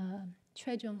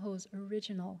Choi Jung-ho's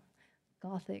original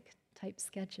Gothic type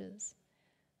sketches.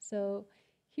 So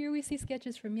here we see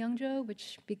sketches from Myeongjo,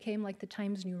 which became like the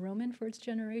Times New Roman for its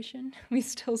generation. We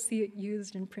still see it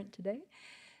used in print today.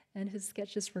 And his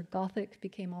sketches for Gothic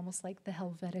became almost like the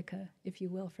Helvetica, if you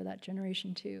will, for that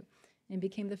generation too, and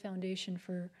became the foundation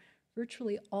for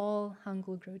virtually all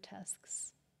Hangul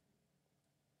grotesques.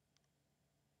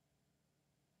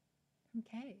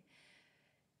 Okay.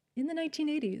 In the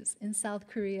 1980s, in South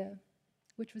Korea,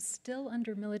 which was still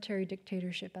under military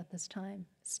dictatorship at this time,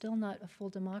 still not a full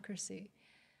democracy,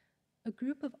 a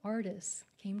group of artists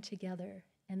came together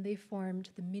and they formed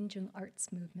the Minjung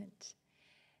Arts movement.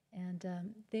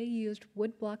 And they used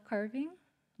woodblock carving,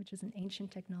 which is an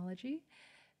ancient technology,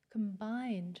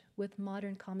 combined with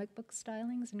modern comic book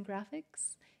stylings and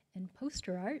graphics and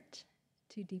poster art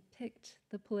to depict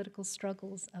the political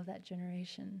struggles of that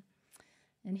generation.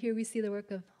 And here we see the work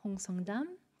of Hong Song-dam,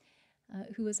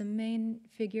 who was a main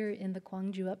figure in the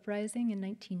Gwangju Uprising in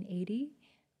 1980,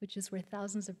 which is where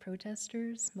thousands of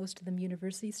protesters, most of them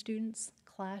university students,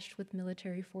 clashed with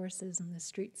military forces in the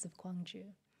streets of Gwangju.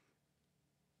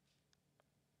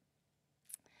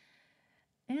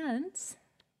 And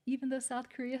even though South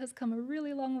Korea has come a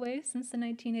really long way since the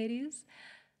 1980s,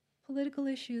 political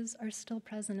issues are still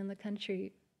present in the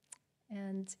country.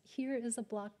 And here is a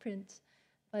block print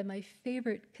by my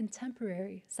favorite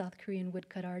contemporary South Korean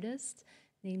woodcut artist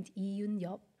named Lee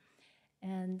Yoon-yup.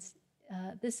 And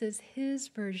this is his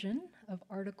version of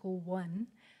Article 1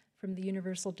 from the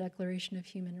Universal Declaration of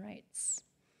Human Rights.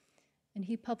 And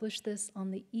he published this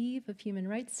on the eve of Human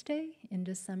Rights Day in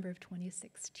December of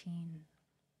 2016.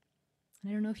 And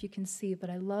I don't know if you can see, but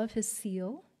I love his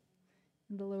seal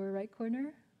in the lower right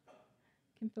corner.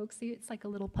 Can folks see it? It's like a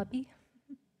little puppy.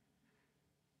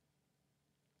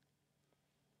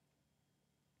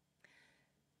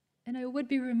 And I would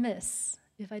be remiss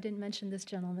if I didn't mention this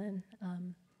gentleman,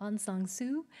 An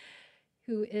Sang-soo,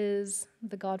 who is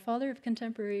the godfather of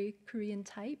contemporary Korean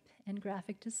type and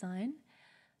graphic design.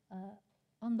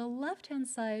 On the left-hand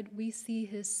side, we see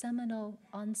his seminal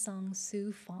An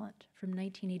Sang-soo font from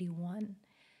 1981.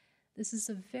 This is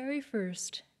the very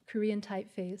first Korean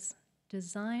typeface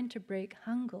designed to break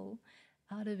hangul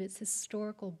out of its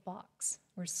historical box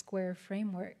or square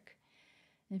framework.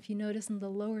 And if you notice in the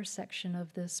lower section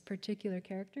of this particular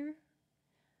character,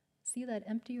 see that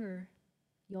empty or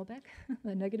yolbek,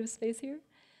 the negative space here?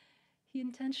 He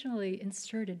intentionally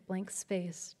inserted blank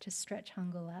space to stretch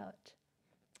hangul out.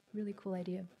 Really cool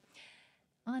idea.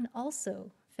 An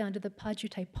also founded the Paju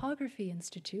Typography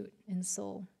Institute in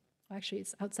Seoul. Actually,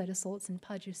 it's outside of Seoul, it's in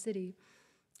Paju City,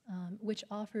 which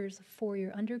offers a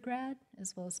four-year undergrad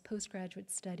as well as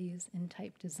postgraduate studies in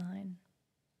type design.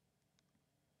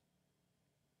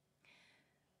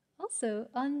 Also,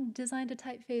 An designed a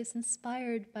typeface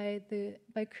inspired by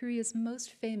Korea's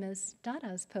most famous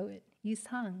Dadaist poet, Lee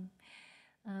Sang.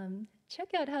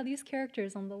 Check out how these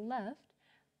characters on the left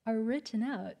are written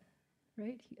out,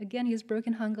 right? Again, he has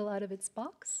broken hangul out of its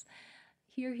box.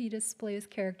 Here he displays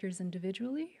characters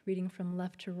individually, reading from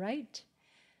left to right.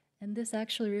 And this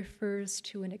actually refers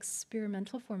to an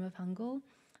experimental form of hangul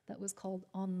that was called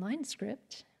online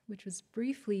script, which was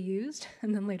briefly used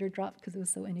and then later dropped because it was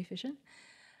so inefficient.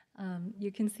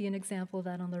 You can see an example of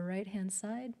that on the right-hand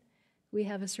side. We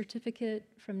have a certificate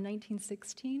from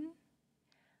 1916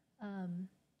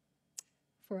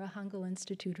 for a Hangul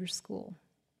institute or school.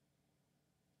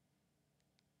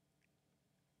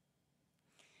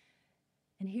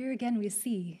 And here again we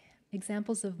see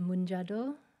examples of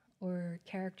munjado, or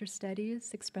character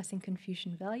studies expressing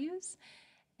Confucian values,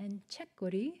 and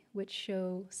chekkori, which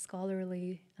show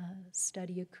scholarly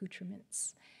study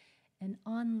accoutrements. And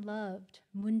An loved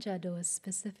munjado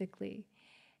specifically,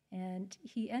 and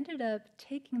he ended up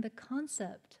taking the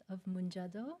concept of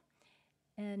munjado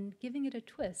and giving it a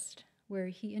twist, where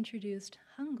he introduced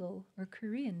Hangul, or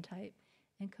Korean type,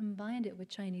 and combined it with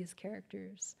Chinese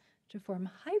characters to form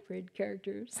hybrid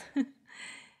characters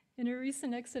in a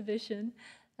recent exhibition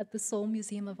at the Seoul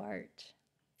Museum of Art.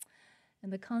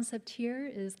 And the concept here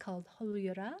is called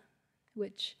holuyora,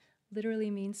 which literally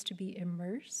means to be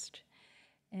immersed.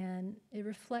 And it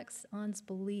reflects An's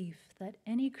belief that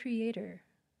any creator,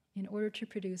 in order to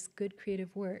produce good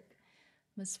creative work,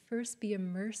 must first be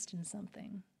immersed in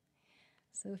something.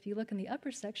 So if you look in the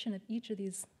upper section of each of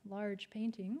these large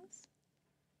paintings,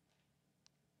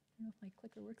 I don't know if my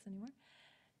clicker works anymore.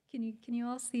 Can you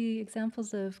all see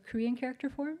examples of Korean character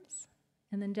forms?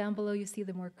 And then down below you see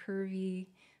the more curvy,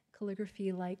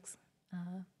 calligraphy-like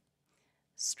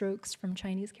strokes from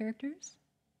Chinese characters.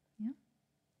 Yeah.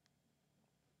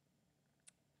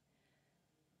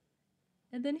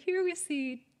 And then here we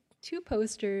see two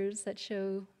posters that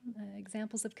show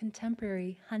examples of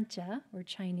contemporary Hanja, or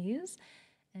Chinese,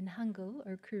 and Hangul,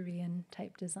 or Korean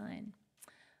type design.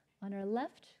 On our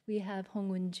left, we have Hong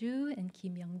Won-ju and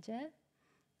Kim Young-jae.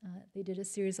 They did a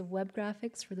series of web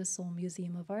graphics for the Seoul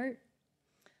Museum of Art.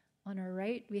 On our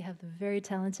right, we have the very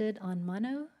talented An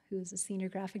Mano, who is a senior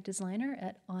graphic designer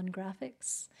at On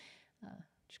Graphics,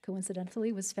 which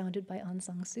coincidentally was founded by An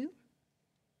Sang-soo.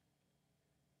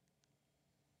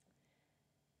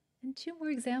 And two more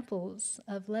examples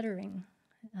of lettering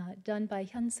done by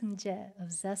Hyun Sung-jae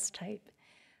of Zest Type.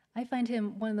 I find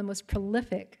him one of the most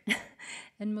prolific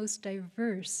and most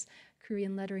diverse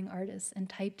Korean lettering artists and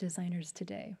type designers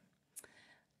today.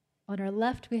 On our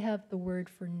left, we have the word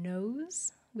for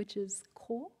nose, which is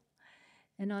ko.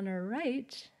 And on our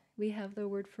right, we have the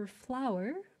word for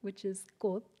flower, which is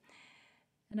got.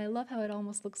 And I love how it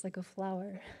almost looks like a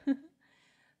flower.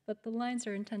 But the lines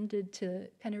are intended to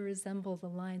kind of resemble the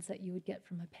lines that you would get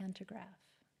from a pantograph.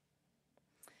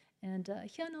 And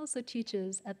Hyun also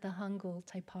teaches at the Hangul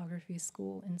Typography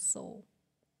School in Seoul.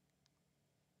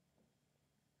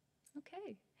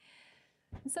 Okay,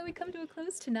 and so we come to a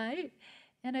close tonight,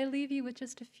 and I leave you with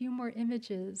just a few more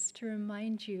images to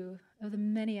remind you of the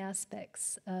many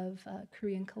aspects of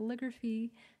Korean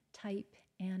calligraphy, type,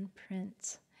 and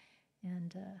print.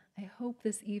 And I hope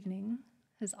this evening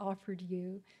has offered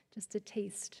you just a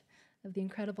taste of the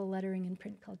incredible lettering and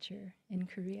print culture in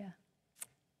Korea.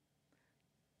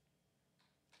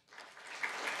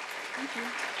 Thank you.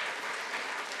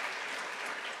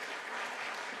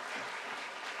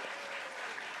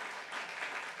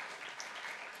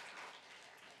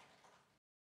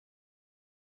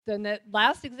 Then that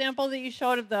last example that you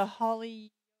showed of the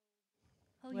holly,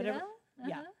 whatever,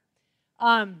 Uh-huh.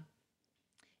 yeah.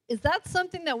 Is that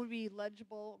something that would be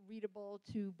legible, readable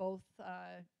to both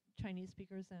Chinese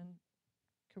speakers and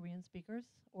Korean speakers,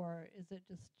 or is it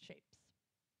just shapes?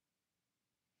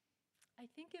 I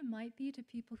think it might be to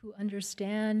people who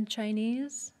understand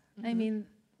Chinese. I mean,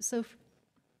 so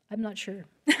I'm not sure.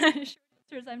 Short answer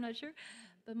is I'm not sure,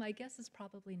 but my guess is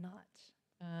probably not.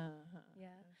 Yeah.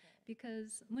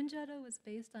 because Munjaro was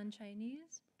based on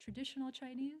Chinese, traditional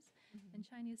Chinese, and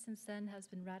Chinese since then has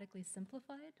been radically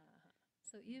simplified.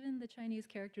 So even the Chinese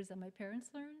characters that my parents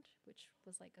learned, which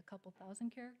was like a couple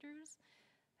thousand characters,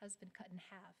 has been cut in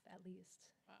half at least.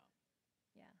 Wow.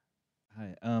 Yeah.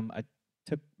 Hi. I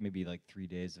took maybe like 3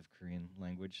 days of Korean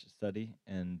language study,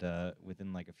 and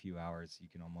within like a few hours, you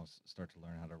can almost start to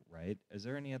learn how to write. Is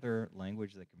there any other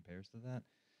language that compares to that?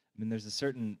 I mean, there's a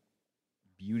certain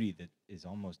beauty that is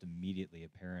almost immediately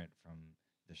apparent from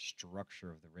the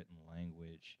structure of the written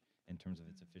language in terms of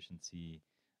its efficiency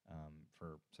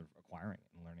for sort of acquiring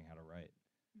and learning how to write.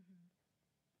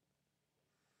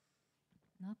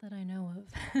 Not that I know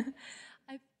of.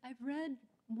 I've read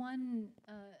one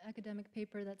academic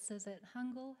paper that says that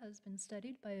Hangul has been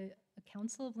studied by a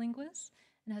council of linguists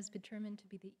and has been determined to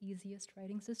be the easiest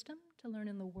writing system to learn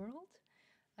in the world.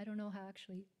 I don't know how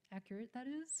actually accurate that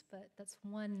is, but that's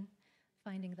one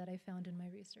finding that I found in my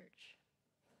research.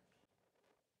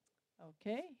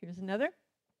 Okay, here's another.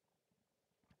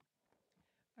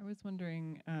 I was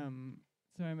wondering,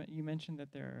 you mentioned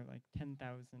that there are like 10,000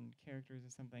 characters or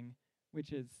something,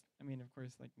 which is, I mean, of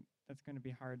course, like that's going to be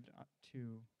hard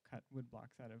to cut wood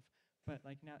blocks out of. But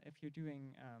like now, if you're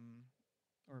doing,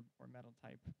 or metal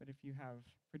type, but if you have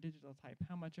for digital type,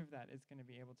 how much of that is going to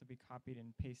be able to be copied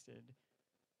and pasted,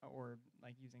 or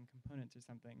like using components or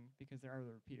something? Because there are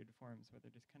the repeated forms, but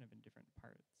they're just kind of in different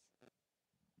parts.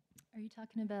 Are you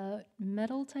talking about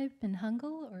metal type in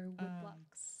Hangul or wood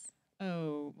blocks?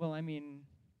 Oh, well, I mean,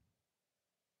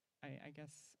 I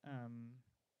guess,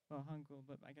 well, Hangul,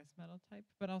 but I guess metal type.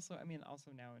 But also, I mean, also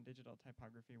now in digital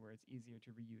typography where it's easier to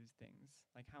reuse things.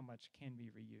 Like how much can be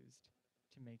reused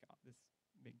to make this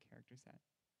big character set?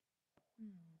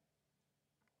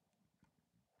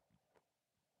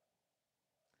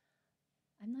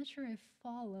 I'm not sure I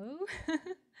follow.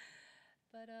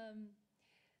 But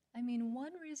I mean,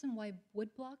 one reason why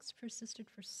wood blocks persisted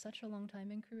for such a long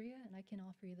time in Korea, and I can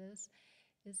offer you this,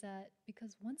 is that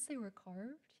because once they were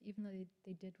carved, even though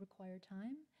they did require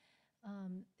time,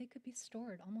 they could be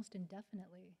stored almost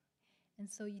indefinitely. And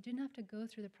so you didn't have to go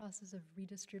through the process of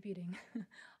redistributing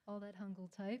all that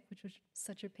Hangul type, which was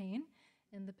such a pain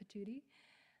in the patootie.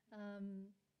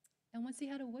 And once you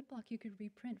had a woodblock, you could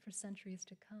reprint for centuries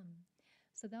to come.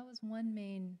 So that was one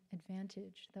main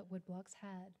advantage that woodblocks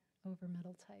had over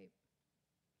metal type.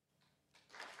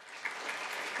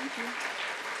 Thank you.